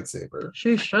use a lightsaber.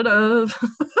 She should have.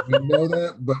 We know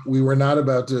that, but we were not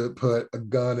about to put a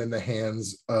gun in the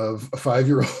hands of a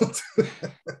 5-year-old.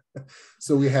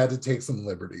 So we had to take some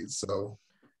liberties. So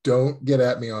don't get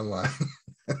at me online.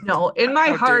 No, in my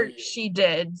heart, she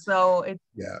did. So it's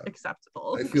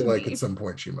acceptable. I feel like at some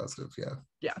point she must have. Yeah.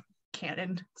 Yeah.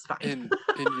 Canon. It's fine.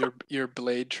 In your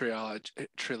Blade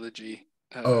trilogy.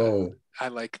 I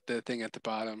like the thing at the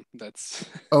bottom. That's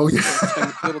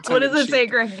yeah. What does it say,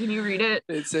 Greg? Can you read it?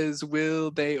 It says,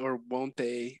 "Will they or won't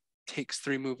they? Takes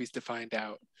 3 movies to find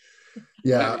out."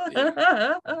 Yeah.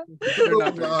 It's a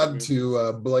little nod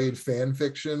to Blade fan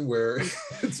fiction where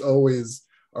it's always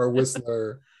are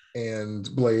Whistler and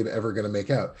Blade ever going to make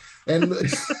out. And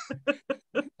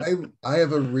I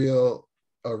have a real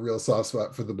soft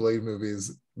spot for the Blade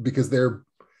movies because they're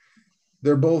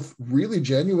both really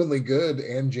genuinely good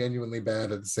and genuinely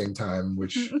bad at the same time,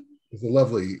 which is a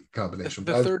lovely combination.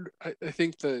 The third, I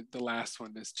think the last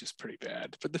one is just pretty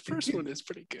bad, but the first one is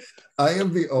pretty good. I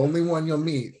am the only one you'll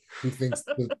meet who thinks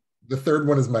the third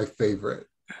one is my favorite,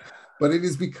 but it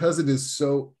is because it is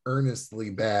so earnestly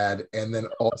bad and then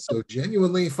also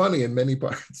genuinely funny in many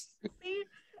parts.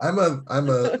 I'm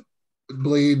a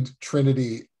Blade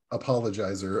Trinity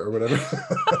apologizer or whatever.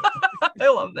 I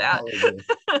love that.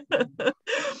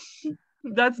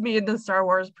 That's me in the Star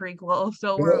Wars prequel.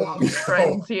 So we're amongst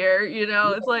friends here. You know,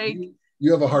 it's like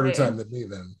you have a harder time than me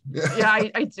then. Yeah,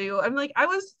 I do. I'm like, I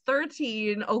was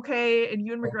 13, okay, and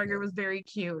Ewan McGregor was very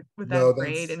cute with that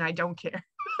braid, and I don't care.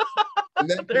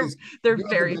 They're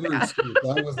very bad.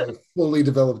 I was a fully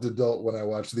developed adult when I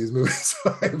watched these movies,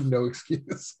 so I have no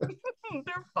excuse.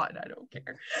 They're fun. I don't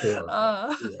care.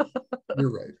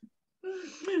 You're right.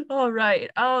 All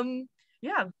right.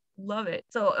 Yeah, love it.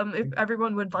 So if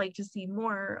everyone would like to see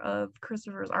more of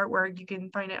Kristopher's artwork, you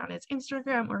can find it on his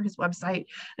Instagram or his website,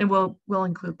 and we'll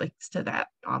include links to that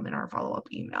in our follow-up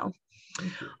email.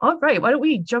 All right, why don't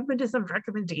we jump into some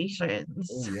recommendations?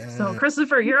 So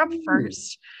Kristopher, you're up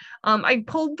first. I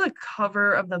pulled the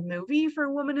cover of the movie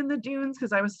for Woman in the Dunes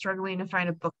because I was struggling to find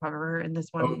a book cover, and this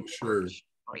one was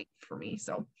great for me.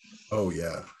 So oh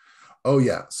yeah,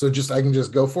 so I can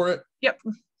just go for it. Yep.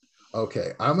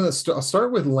 Okay, I'll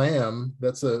start with Lamb.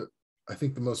 That's I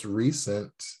think the most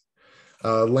recent.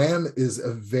 Lamb is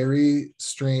a very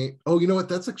strange. Oh, you know what?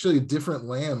 That's actually a different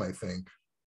Lamb, I think.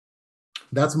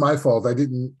 That's my fault. I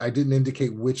didn't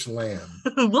indicate which Lamb.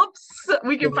 Whoops.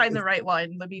 We can find the right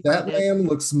one. That Lamb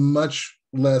looks much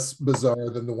less bizarre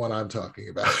than the one I'm talking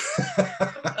about.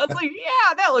 I was like,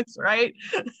 yeah, that looks right.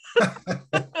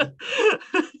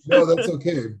 No, that's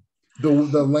okay.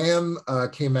 The Lamb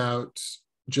came out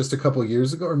just a couple of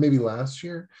years ago, or maybe last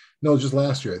year. No, just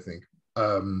last year, I think.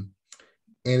 And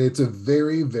it's a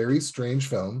very, very strange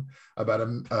film about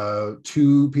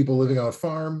 2 people living on a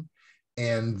farm,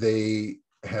 and they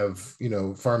have,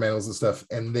 farm animals and stuff,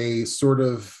 and they sort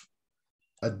of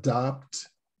adopt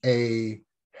a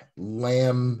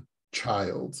lamb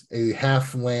child, a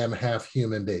half lamb, half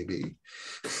human baby.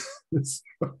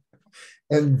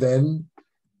 And then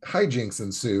hijinks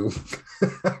ensue.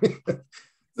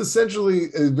 Essentially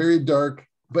a very dark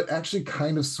but actually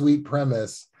kind of sweet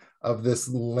premise of this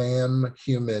lamb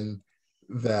human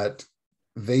that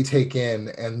they take in,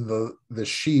 and the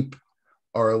sheep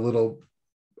are a little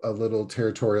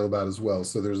territorial about as well.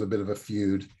 So there's a bit of a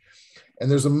feud, and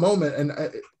there's a moment, and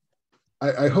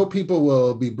I hope people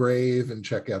will be brave and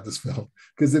check out this film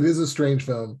because it is a strange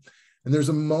film. And there's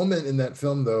a moment in that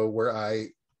film, though, where I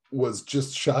was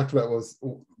just shocked about was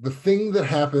the thing that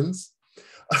happens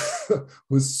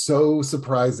was so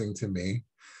surprising to me.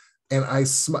 And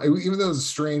even though it was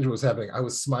strange what was happening, I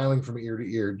was smiling from ear to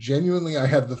ear. Genuinely, I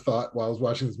had the thought while I was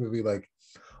watching this movie, like,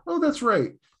 oh, that's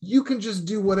right. You can just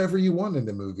do whatever you want in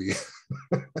the movie.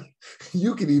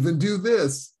 You can even do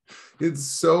this. It's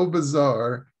so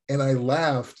bizarre. And I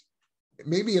laughed,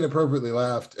 maybe inappropriately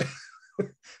laughed.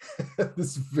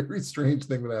 This very strange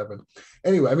thing that happened.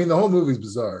 Anyway, I mean, the whole movie's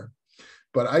bizarre,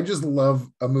 but I just love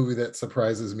a movie that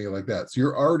surprises me like that. So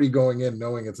you're already going in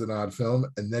knowing it's an odd film,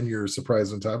 and then you're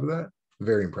surprised on top of that.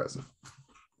 Very impressive.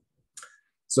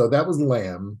 So that was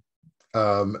Lamb.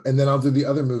 And then I'll do the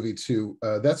other movie too.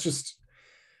 That's just,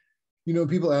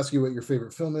 people ask you what your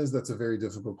favorite film is. That's a very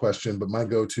difficult question, but my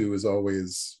go-to is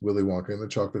always Willy Wonka and the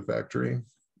Chocolate Factory.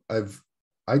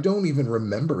 I don't even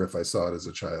remember if I saw it as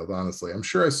a child, honestly. I'm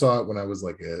sure I saw it when I was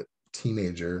like a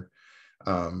teenager.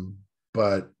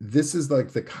 But this is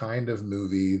like the kind of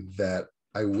movie that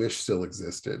I wish still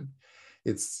existed.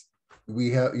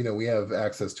 We have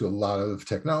access to a lot of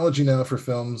technology now for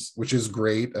films, which is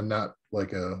great. I'm not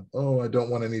like I don't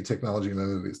want any technology in my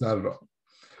movies, not at all.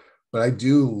 But I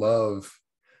do love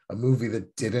a movie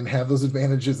that didn't have those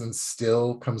advantages and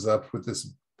still comes up with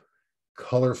this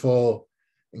colorful,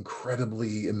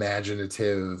 incredibly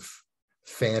imaginative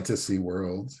fantasy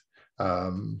world,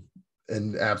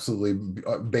 and absolutely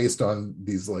based on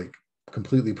these like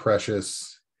completely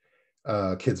precious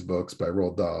kids books by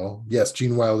Roald Dahl. Yes,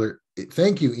 Gene Wilder.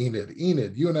 Thank you, Enid.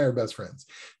 Enid, you and I are best friends.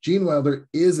 Gene Wilder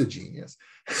is a genius.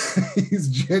 He's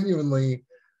genuinely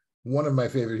one of my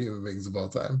favorite human beings of all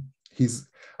time.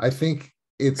 I think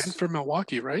it's and from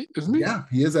Milwaukee, right? Isn't he? Yeah,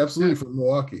 he is absolutely from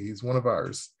Milwaukee. He's one of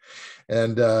ours.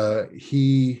 And I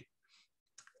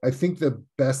think the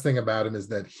best thing about him is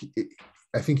that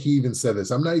I think he even said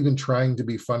this, I'm not even trying to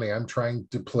be funny. I'm trying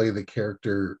to play the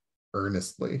character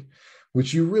earnestly,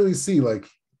 which you really see, like,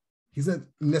 he's not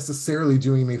necessarily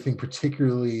doing anything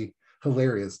particularly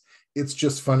hilarious. It's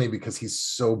just funny because he's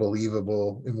so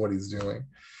believable in what he's doing.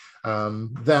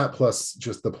 That plus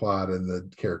just the plot and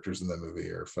the characters in the movie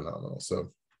are phenomenal.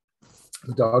 So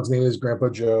the dog's name is Grandpa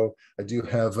Joe. I do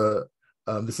have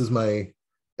this is my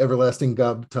everlasting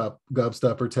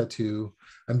gobstopper tattoo.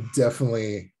 I'm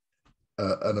definitely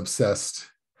an obsessed.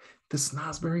 The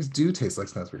snozberries do taste like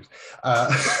snozberries.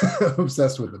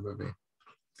 Obsessed with the movie.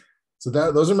 So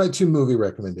those are my two movie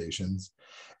recommendations.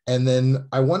 And then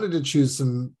I wanted to choose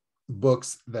some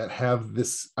books that have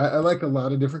this. I like a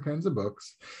lot of different kinds of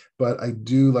books, but I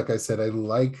do, like I said, I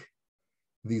like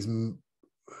these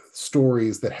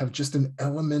stories that have just an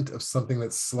element of something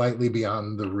that's slightly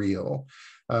beyond the real,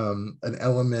 an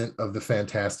element of the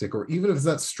fantastic, or even if it's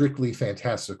not strictly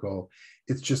fantastical,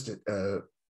 it's just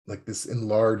like this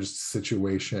enlarged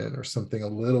situation or something a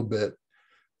little bit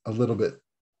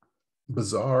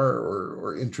bizarre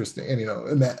or interesting.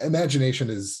 And imagination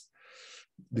is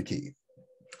the key.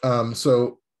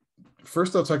 So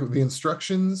first I'll talk about The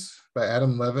Instructions by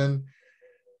Adam Levin.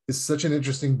 Is such an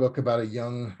interesting book about a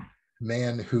young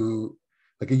man who,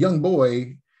 like a young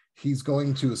boy, he's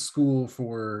going to a school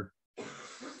for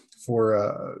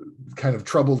kind of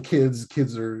troubled kids.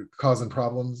 Kids are causing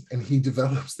problems, and he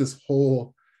develops this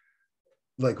whole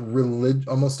like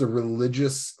almost a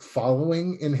religious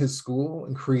following in his school,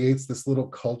 and creates this little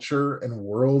culture and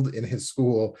world in his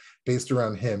school based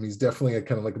around him. He's definitely a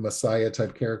kind of like a messiah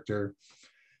type character,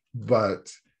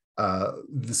 but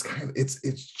this kind of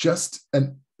it's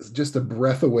just a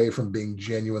breath away from being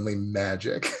genuinely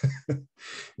magic.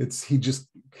 He just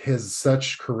has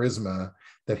such charisma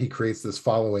that he creates this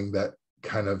following that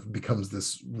kind of becomes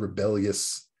this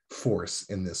rebellious force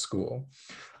in this school.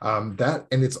 And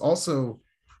it's also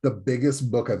the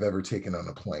biggest book I've ever taken on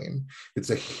a plane.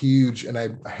 It's a huge, and I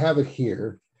have it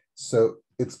here. So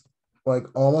it's like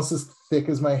almost as thick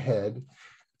as my head.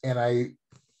 And I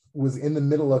was in the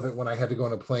middle of it when I had to go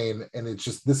on a plane. And it's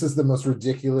just, this is the most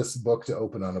ridiculous book to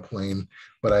open on a plane,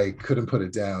 but I couldn't put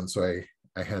it down. So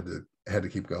I had to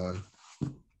keep going.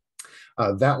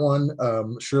 That one,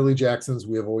 Shirley Jackson's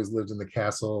We Have Always Lived in the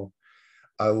Castle.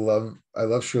 I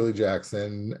love Shirley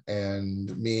Jackson,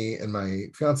 and me and my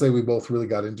fiance, we both really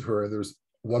got into her. There was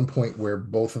one point where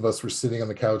both of us were sitting on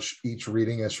the couch, each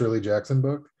reading a Shirley Jackson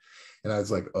book. And I was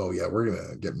like, oh yeah, we're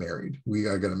going to get married. We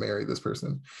are going to marry this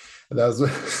person. And that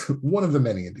was one of the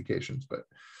many indications, but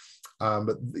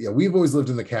yeah, We've Always Lived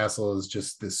in the Castle is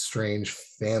just this strange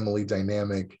family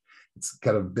dynamic. It's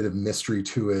got a bit of mystery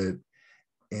to it.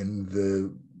 And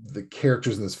the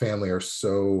characters in this family are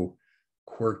so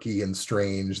quirky and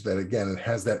strange that, again, it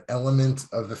has that element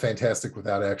of the fantastic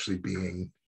without actually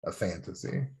being a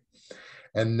fantasy.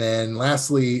 And then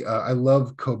lastly, I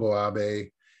love Kobo Abe.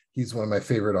 He's one of my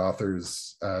favorite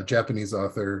authors, Japanese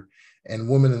author. And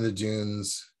Woman in the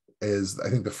Dunes is, I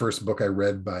think, the first book I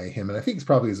read by him. And I think it's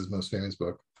probably his most famous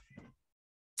book.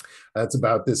 It's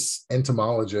about this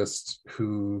entomologist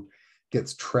who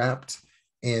gets trapped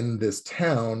in this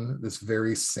town, this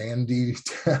very sandy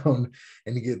town,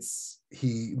 and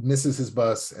he misses his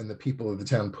bus, and the people of the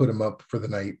town put him up for the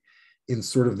night in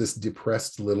sort of this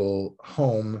depressed little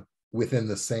home within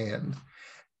the sand,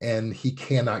 and he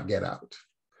cannot get out.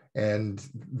 And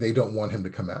they don't want him to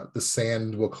come out. The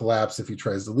sand will collapse if he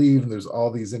tries to leave, and there's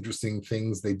all these interesting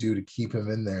things they do to keep him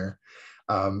in there.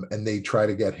 And they try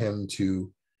to get him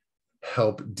to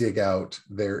help dig out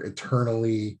their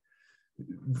eternally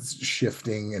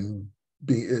shifting and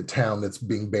be a town that's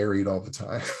being buried all the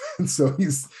time. And so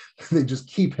they just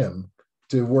keep him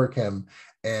to work him,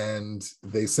 and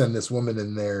they send this woman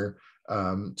in there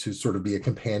to sort of be a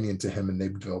companion to him, and they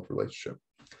develop a relationship.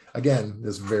 Again,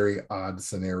 this very odd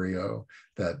scenario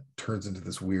that turns into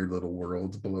this weird little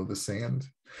world below the sand.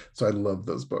 So I love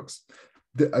those books.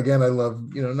 Again, I love,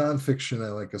 nonfiction. I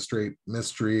like a straight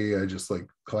mystery. I just like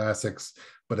classics,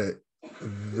 but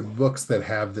the books that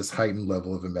have this heightened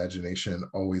level of imagination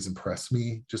always impress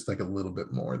me just like a little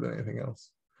bit more than anything else.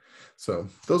 So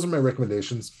those are my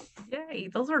recommendations. Yay,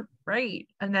 those are great.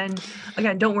 And then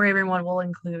again, don't worry, everyone, we'll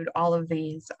include all of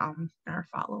these in our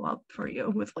follow-up for you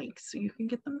with links so you can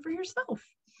get them for yourself.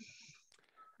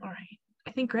 All right,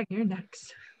 I think Greg, you're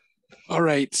next. All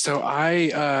right, so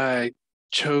I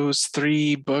chose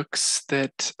 3 books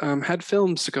that had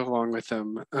films to go along with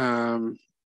them.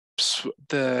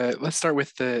 Let's start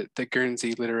with the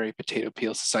Guernsey Literary Potato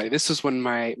Peel Society. This was when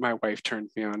my wife turned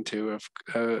me on to.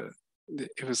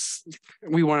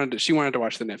 She wanted to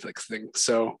watch the Netflix thing,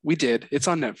 so we did. It's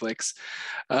on Netflix,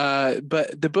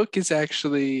 but the book is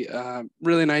actually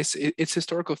really nice. It's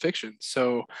historical fiction,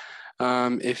 so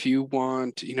if you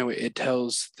want, it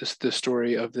tells the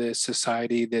story of the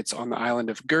society that's on the island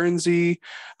of Guernsey,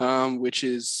 which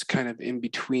is kind of in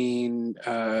between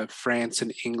France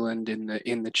and England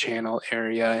in the Channel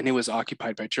area, and it was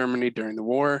occupied by Germany during the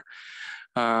war.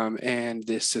 And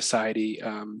this society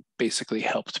basically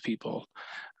helped people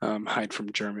hide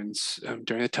from Germans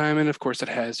during the time. And of course, it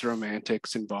has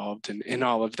romantics involved and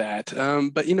all of that.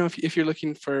 But, if you're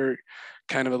looking for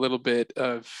kind of a little bit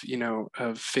of,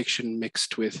 of fiction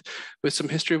mixed with some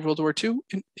history of World War II,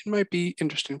 it might be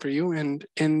interesting for you. And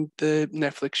the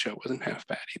Netflix show wasn't half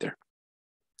bad either.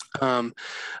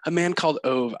 A Man Called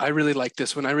Ove. I really like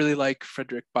this one. I really like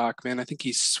Fredrik Backman. I think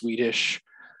he's Swedish.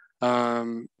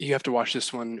 You have to watch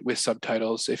this one with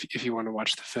subtitles if you want to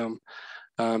watch the film.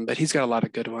 But he's got a lot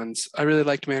of good ones. I really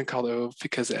liked Man Called Ove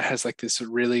because it has like this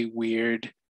really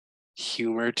weird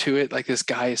humor to it. Like, this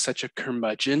guy is such a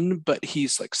curmudgeon, but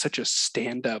he's like such a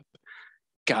stand-up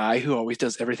guy who always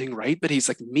does everything right, but he's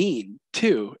like mean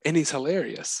too, and he's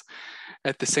hilarious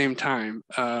at the same time.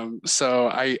 So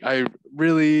I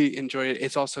really enjoy it.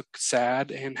 It's also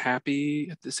sad and happy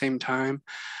at the same time.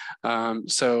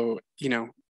 So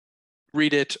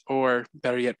read it, or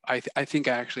better yet, I think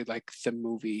I actually like the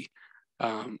movie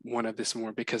one of this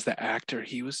more because the actor,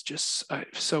 he was just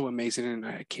so amazing, and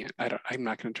I'm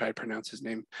not going to try to pronounce his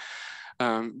name,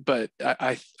 but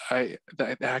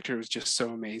the actor was just so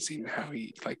amazing how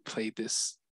he like played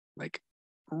this like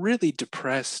really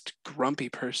depressed, grumpy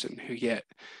person who yet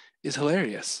is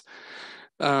hilarious.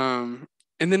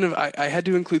 And then I had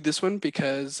to include this one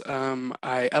because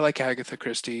I like Agatha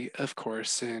Christie, of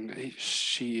course, and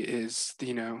she is,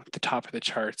 the top of the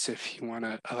charts if you want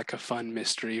a fun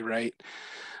mystery, right?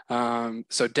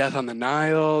 So Death on the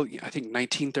Nile, I think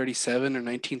 1937 or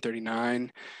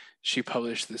 1939, she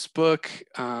published this book.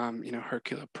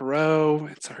 Hercule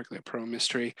Poirot, it's a Hercule Poirot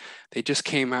mystery. They just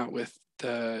came out with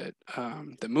the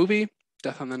movie,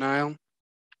 Death on the Nile.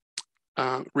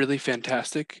 Really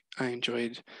fantastic. I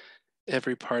enjoyed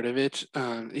every part of it.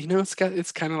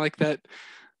 It's kind of like that,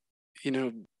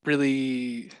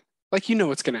 really like,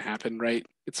 what's going to happen, right?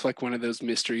 It's like one of those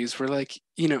mysteries where like,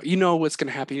 what's going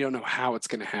to happen. You don't know how it's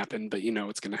going to happen, but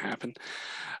it's going to happen.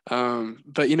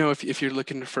 But if you're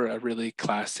looking for a really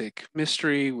classic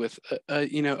mystery with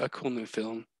a cool new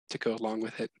film to go along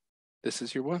with it, this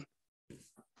is your one.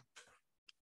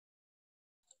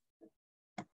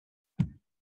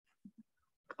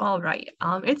 All right,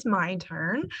 it's my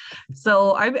turn.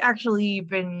 So I've actually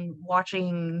been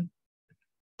watching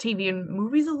TV and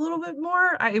movies a little bit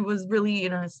more. I was really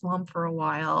in a slump for a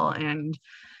while and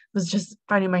was just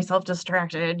finding myself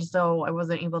distracted, so I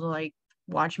wasn't able to like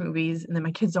watch movies. And then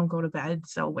my kids don't go to bed,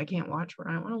 so I can't watch what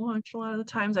I want to watch. A lot of the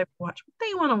times I watch what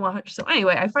they want to watch. So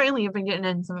anyway, I finally have been getting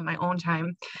in some of my own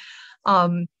time.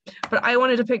 But I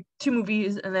wanted to pick 2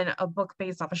 movies and then a book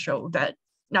based off a show that,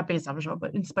 not based off a show,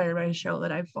 but inspired by a show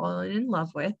that I've fallen in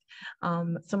love with.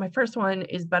 So my first one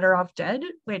is Better Off Dead,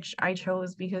 which I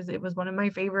chose because it was one of my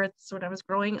favorites when I was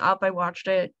growing up. I watched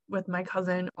it with my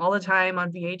cousin all the time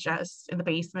on VHS in the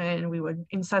basement, and we would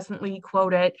incessantly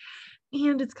quote it.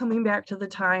 And it's coming back to the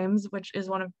Times, which is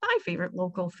one of my favorite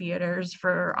local theaters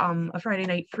for a Friday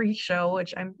night free show,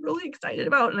 which I'm really excited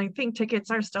about. And I think tickets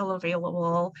are still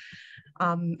available.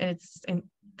 And I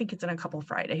think it's in a couple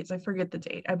Fridays. I forget the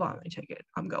date. I bought my ticket.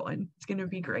 I'm going. It's gonna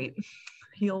be great.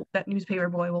 That newspaper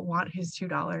boy will want his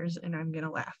 $2, and I'm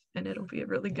gonna laugh, and it'll be a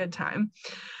really good time.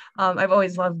 I've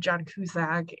always loved John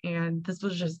Cusack, and this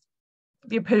was just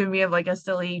the epitome of like a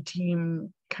silly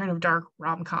teen kind of dark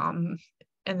rom-com,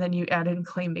 and then you add in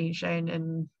claymation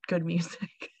and good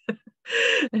music.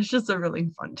 It's just a really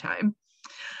fun time.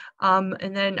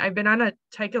 And then I've been on a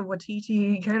Taika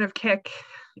Waititi kind of kick,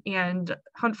 and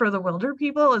Hunt for the Wilder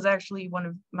People is actually one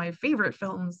of my favorite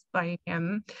films by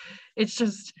him. It's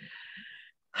just,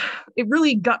 it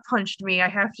really gut punched me, I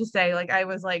have to say. Like, I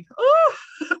was like, oh,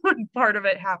 when part of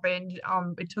it happened.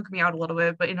 It took me out a little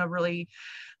bit, but in a really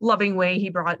loving way, he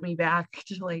brought me back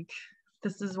to like,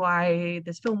 this is why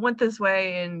this film went this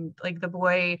way. And like the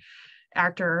boy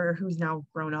actor who's now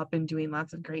grown up and doing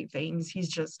lots of great things, he's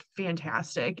just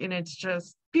fantastic. And it's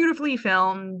just beautifully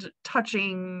filmed,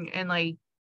 touching, and like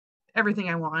everything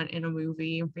I want in a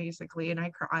movie, basically. And I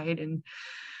cried and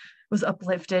was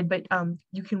uplifted. But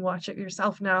you can watch it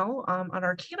yourself now on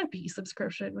our Canopy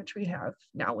subscription, which we have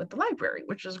now with the library,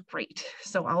 which is great.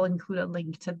 So I'll include a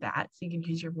link to that so you can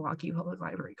use your Milwaukee Public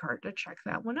Library card to check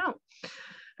that one out.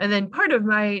 And then part of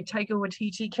my Taika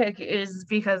Waititi kick is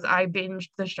because I binged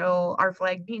the show Our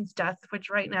Flag Means Death, which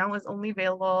right now is only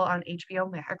available on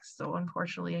HBO Max. So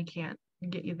unfortunately, I can't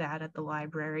get you that at the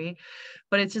library.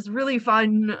 But it's just really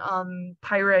fun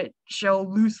pirate show,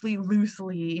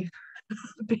 loosely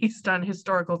based on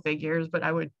historical figures, but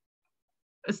I would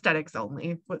aesthetics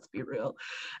only, let's be real.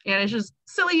 And it's just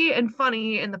silly and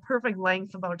funny and the perfect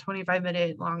length, about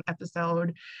 25-minute long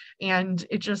episode. And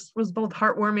it just was both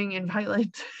heartwarming and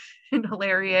violent and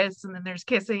hilarious. And then there's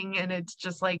kissing, and it's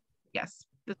just like, yes,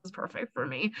 this is perfect for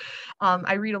me.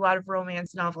 I read a lot of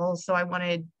romance novels, so I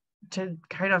wanted to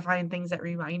kind of find things that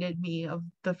reminded me of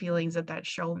the feelings that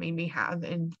show made me have.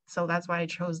 And so that's why I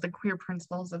chose The Queer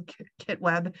Principles of Kit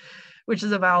Webb, which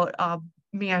is about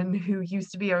man who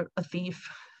used to be a thief,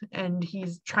 and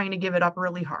he's trying to give it up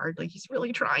really hard. Like, he's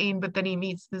really trying, but then he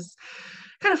meets this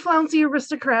kind of flouncy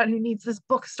aristocrat who needs this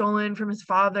book stolen from his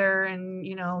father, and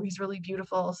he's really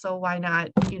beautiful, so why not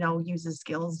use his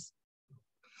skills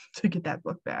to get that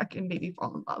book back and maybe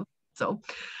fall in love. So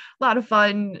a lot of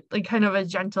fun, like kind of a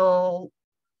gentle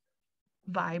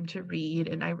vibe to read,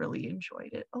 and I really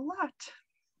enjoyed it a lot.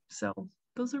 So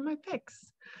those are my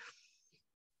picks.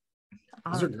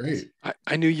 Those are great.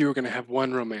 I knew you were going to have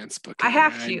one romance book. I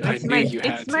have to. I knew you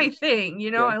had it's to. my thing.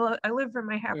 Yeah. I live for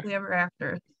my happily ever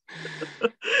after.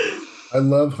 I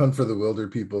love Hunt for the Wilder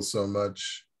People so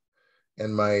much.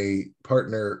 And my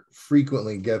partner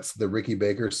frequently gets the Ricky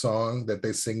Baker song that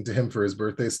they sing to him for his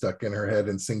birthday stuck in her head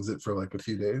and sings it for like a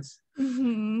few days.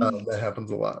 Mm-hmm. That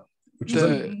happens a lot, which is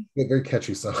a very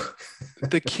catchy song.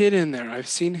 The kid in there, I've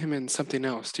seen him in something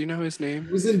else. Do you know his name?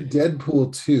 He was in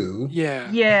Deadpool 2.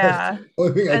 Yeah.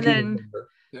 And then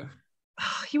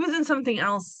he was in something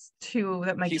else too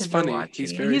that my kids funny. were watching.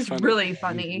 He's funny. Really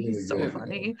funny. He's really He's so good.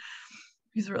 funny.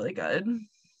 He's really good.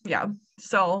 Yeah.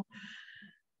 So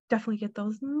definitely get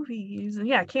those movies. And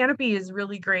yeah, Canopy is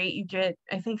really great. You get,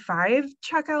 I think, 5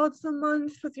 checkouts a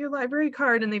month with your library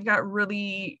card, and they've got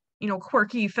really,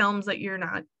 quirky films that you're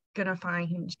not gonna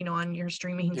find, on your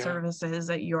streaming services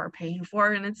that you are paying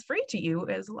for, and it's free to you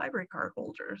as a library card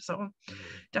holder. So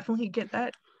definitely get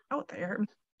that out there.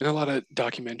 And a lot of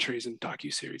documentaries and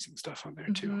docuseries and stuff on there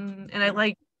too. Mm-hmm. And I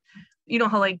like,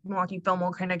 how like Milwaukee Film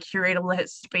will kind of curate a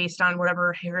list based on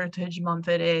whatever Heritage Month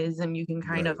it is, and you can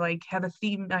kind of like have a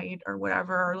theme night or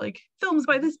whatever, or like films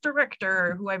by this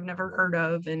director who I've never heard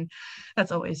of, and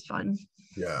that's always fun.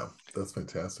 Yeah, that's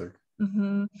fantastic.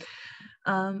 Mm-hmm.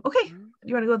 Okay,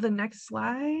 you want to go to the next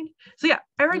slide? So yeah,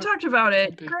 I already talked about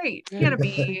it. Great.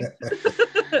 Canopy.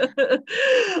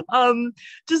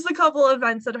 Just a couple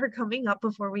events that are coming up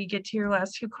before we get to your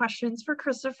last 2 questions for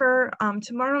Kristopher.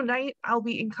 Tomorrow night I'll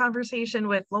be in conversation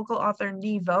with local author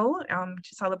Nevo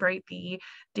to celebrate the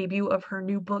debut of her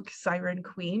new book Siren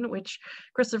Queen, which,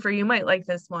 Kristopher, you might like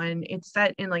this one. It's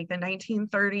set in like the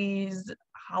 1930s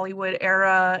Hollywood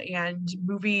era, and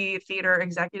movie theater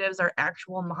executives are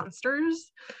actual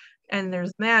monsters, and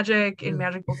there's magic and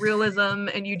magical realism,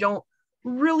 and you don't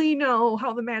really know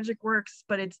how the magic works,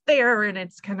 but it's there and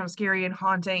it's kind of scary and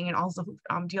haunting, and also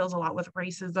deals a lot with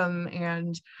racism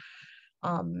and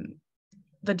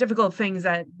the difficult things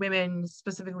that women,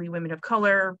 specifically women of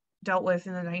color, dealt with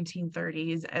in the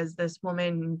 1930s as this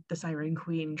woman, the Siren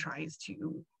Queen, tries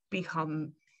to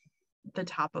become the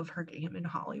top of her game in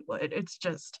Hollywood. It's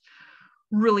just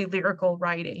really lyrical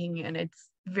writing and it's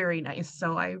very nice.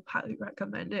 So I highly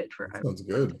recommend it for everyone. Sounds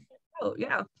good. Oh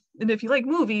yeah. And if you like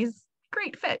movies,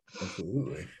 great fit.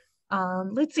 Absolutely.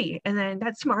 Let's see, and then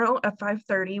that's tomorrow at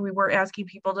 5:30. We were asking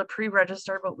people to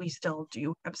pre-register, but we still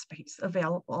do have space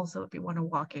available. So if you want to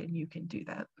walk in, you can do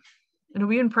that. And it'll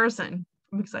be in person.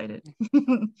 I'm excited.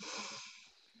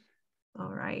 All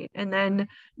right, and then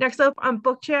next up on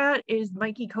Book Chat is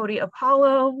Mikey Cody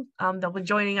Apollo. They'll be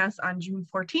joining us on June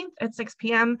 14th at 6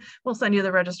 p.m. We'll send you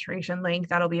the registration link.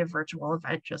 That'll be a virtual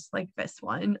event just like this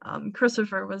one.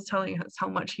 Kristopher was telling us how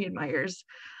much he admires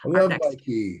I love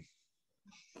Mikey.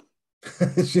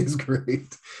 She's great.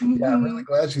 Mm-hmm. Yeah, I'm really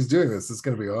glad she's doing this. It's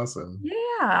going to be awesome.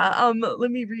 Yeah. Let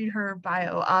me read her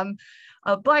bio.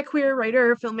 A Black queer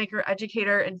writer, filmmaker,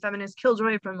 educator, and feminist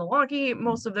killjoy from Milwaukee.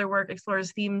 Most of their work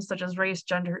explores themes such as race,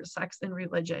 gender, sex, and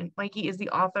religion. Mikey is the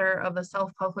author of a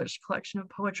self-published collection of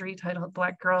poetry titled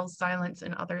Black Girls, Silence,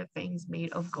 and Other Things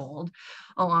Made of Gold,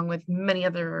 along with many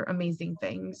other amazing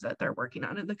things that they're working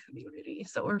on in the community.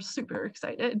 So we're super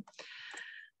excited.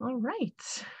 All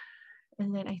right.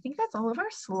 And then I think that's all of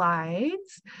our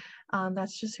slides.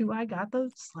 That's just who I got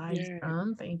those slides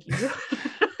from. Thank you.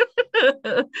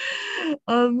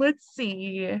 Let's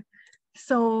see.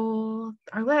 So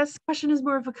our last question is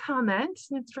more of a comment.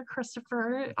 It's for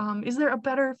Kristopher. Is there a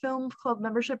better film club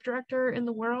membership director in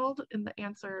the world? And the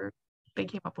answer they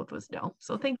came up with was no.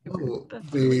 So thank you.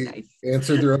 That's really nice.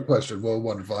 Answered their own question. Well,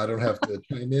 wonderful. I don't have to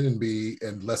chime in and be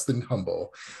less than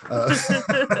humble.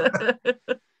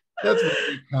 That's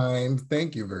very kind.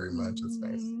 Thank you very much. That's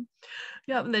nice.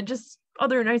 Yeah, and then just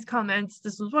other nice comments.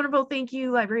 This was wonderful. Thank you.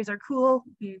 Libraries are cool.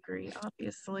 We agree,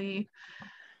 obviously.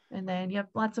 And then, yep,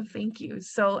 lots of thank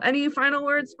yous. So any final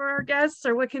words for our guests,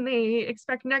 or what can they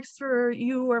expect next for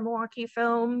you or Milwaukee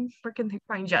Film? Where can they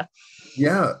find you?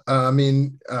 Yeah, I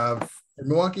mean, for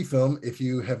Milwaukee Film, if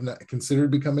you have not considered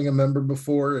becoming a member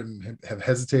before and have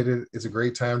hesitated, it's a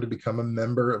great time to become a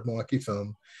member of Milwaukee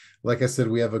Film. Like I said,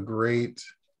 we have a great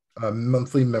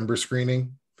monthly member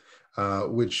screening,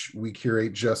 which we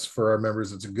curate just for our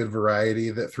members. It's a good variety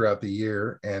that throughout the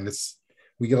year, and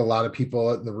we get a lot of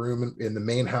people in the room in the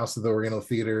main house of the Oriental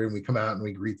Theater, and we come out and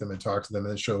we greet them and talk to them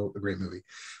and then show a great movie.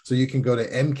 So you can go to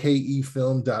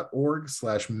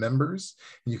mkefilm.org/members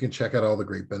and you can check out all the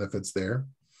great benefits there.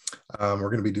 We're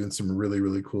going to be doing some really,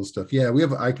 really cool stuff. Yeah,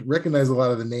 I recognize a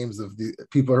lot of the names of the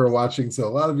people who are watching, so a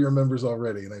lot of you are members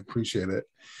already, and I appreciate it.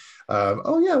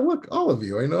 Oh yeah, look, all of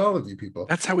you. I know all of you people.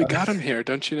 That's how we got him here,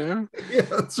 don't you know? Yeah,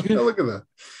 look at that.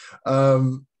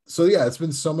 So yeah, it's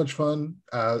been so much fun.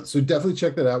 So definitely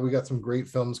check that out. We got some great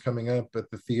films coming up at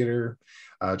the theater.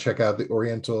 Check out the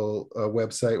Oriental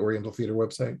Theater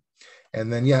website.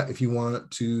 And then yeah, if you want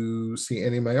to see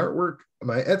any of my artwork,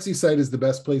 my Etsy site is the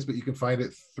best place, but you can find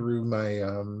it through my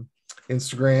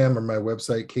Instagram or my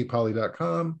website,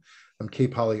 kpolly.com. I'm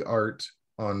kpollyart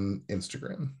on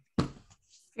Instagram.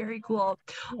 Very cool.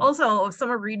 Also,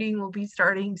 summer reading will be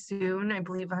starting soon, I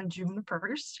believe on June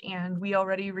 1st, and we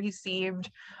already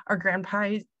received our grand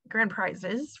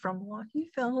prizes from Milwaukee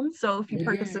Film. So if you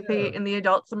participate in the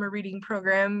adult summer reading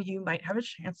program, you might have a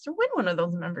chance to win one of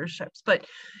those memberships. But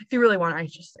if you really want, I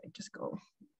just say, just go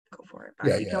for it.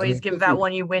 You can always give that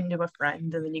one you win to a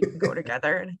friend, and then you can go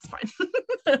together, and it's fine.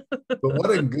 But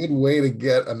what a good way to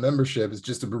get a membership is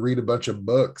just to read a bunch of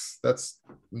books. That's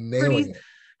nailing it.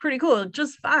 Pretty cool.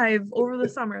 Just 5 over the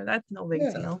summer. That's no big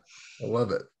deal. I love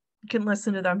it. You can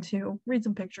listen to them too. Read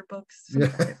some picture books,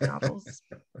 some novels.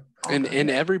 And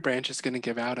every branch is going to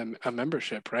give out a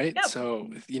membership, right? Yep. So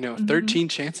 13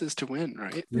 chances to win,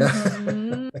 right?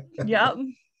 Yep.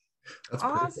 That's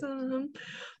awesome.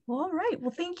 Well, all right.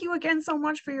 Well, thank you again so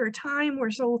much for your time.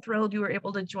 We're so thrilled you were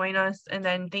able to join us. And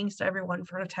then thanks to everyone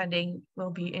for attending.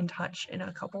 We'll be in touch in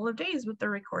a couple of days with the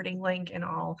recording link and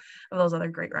all of those other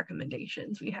great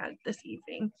recommendations we had this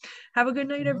evening. Have a good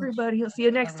night, everybody. I'll see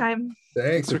you next time.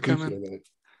 Thanks for coming.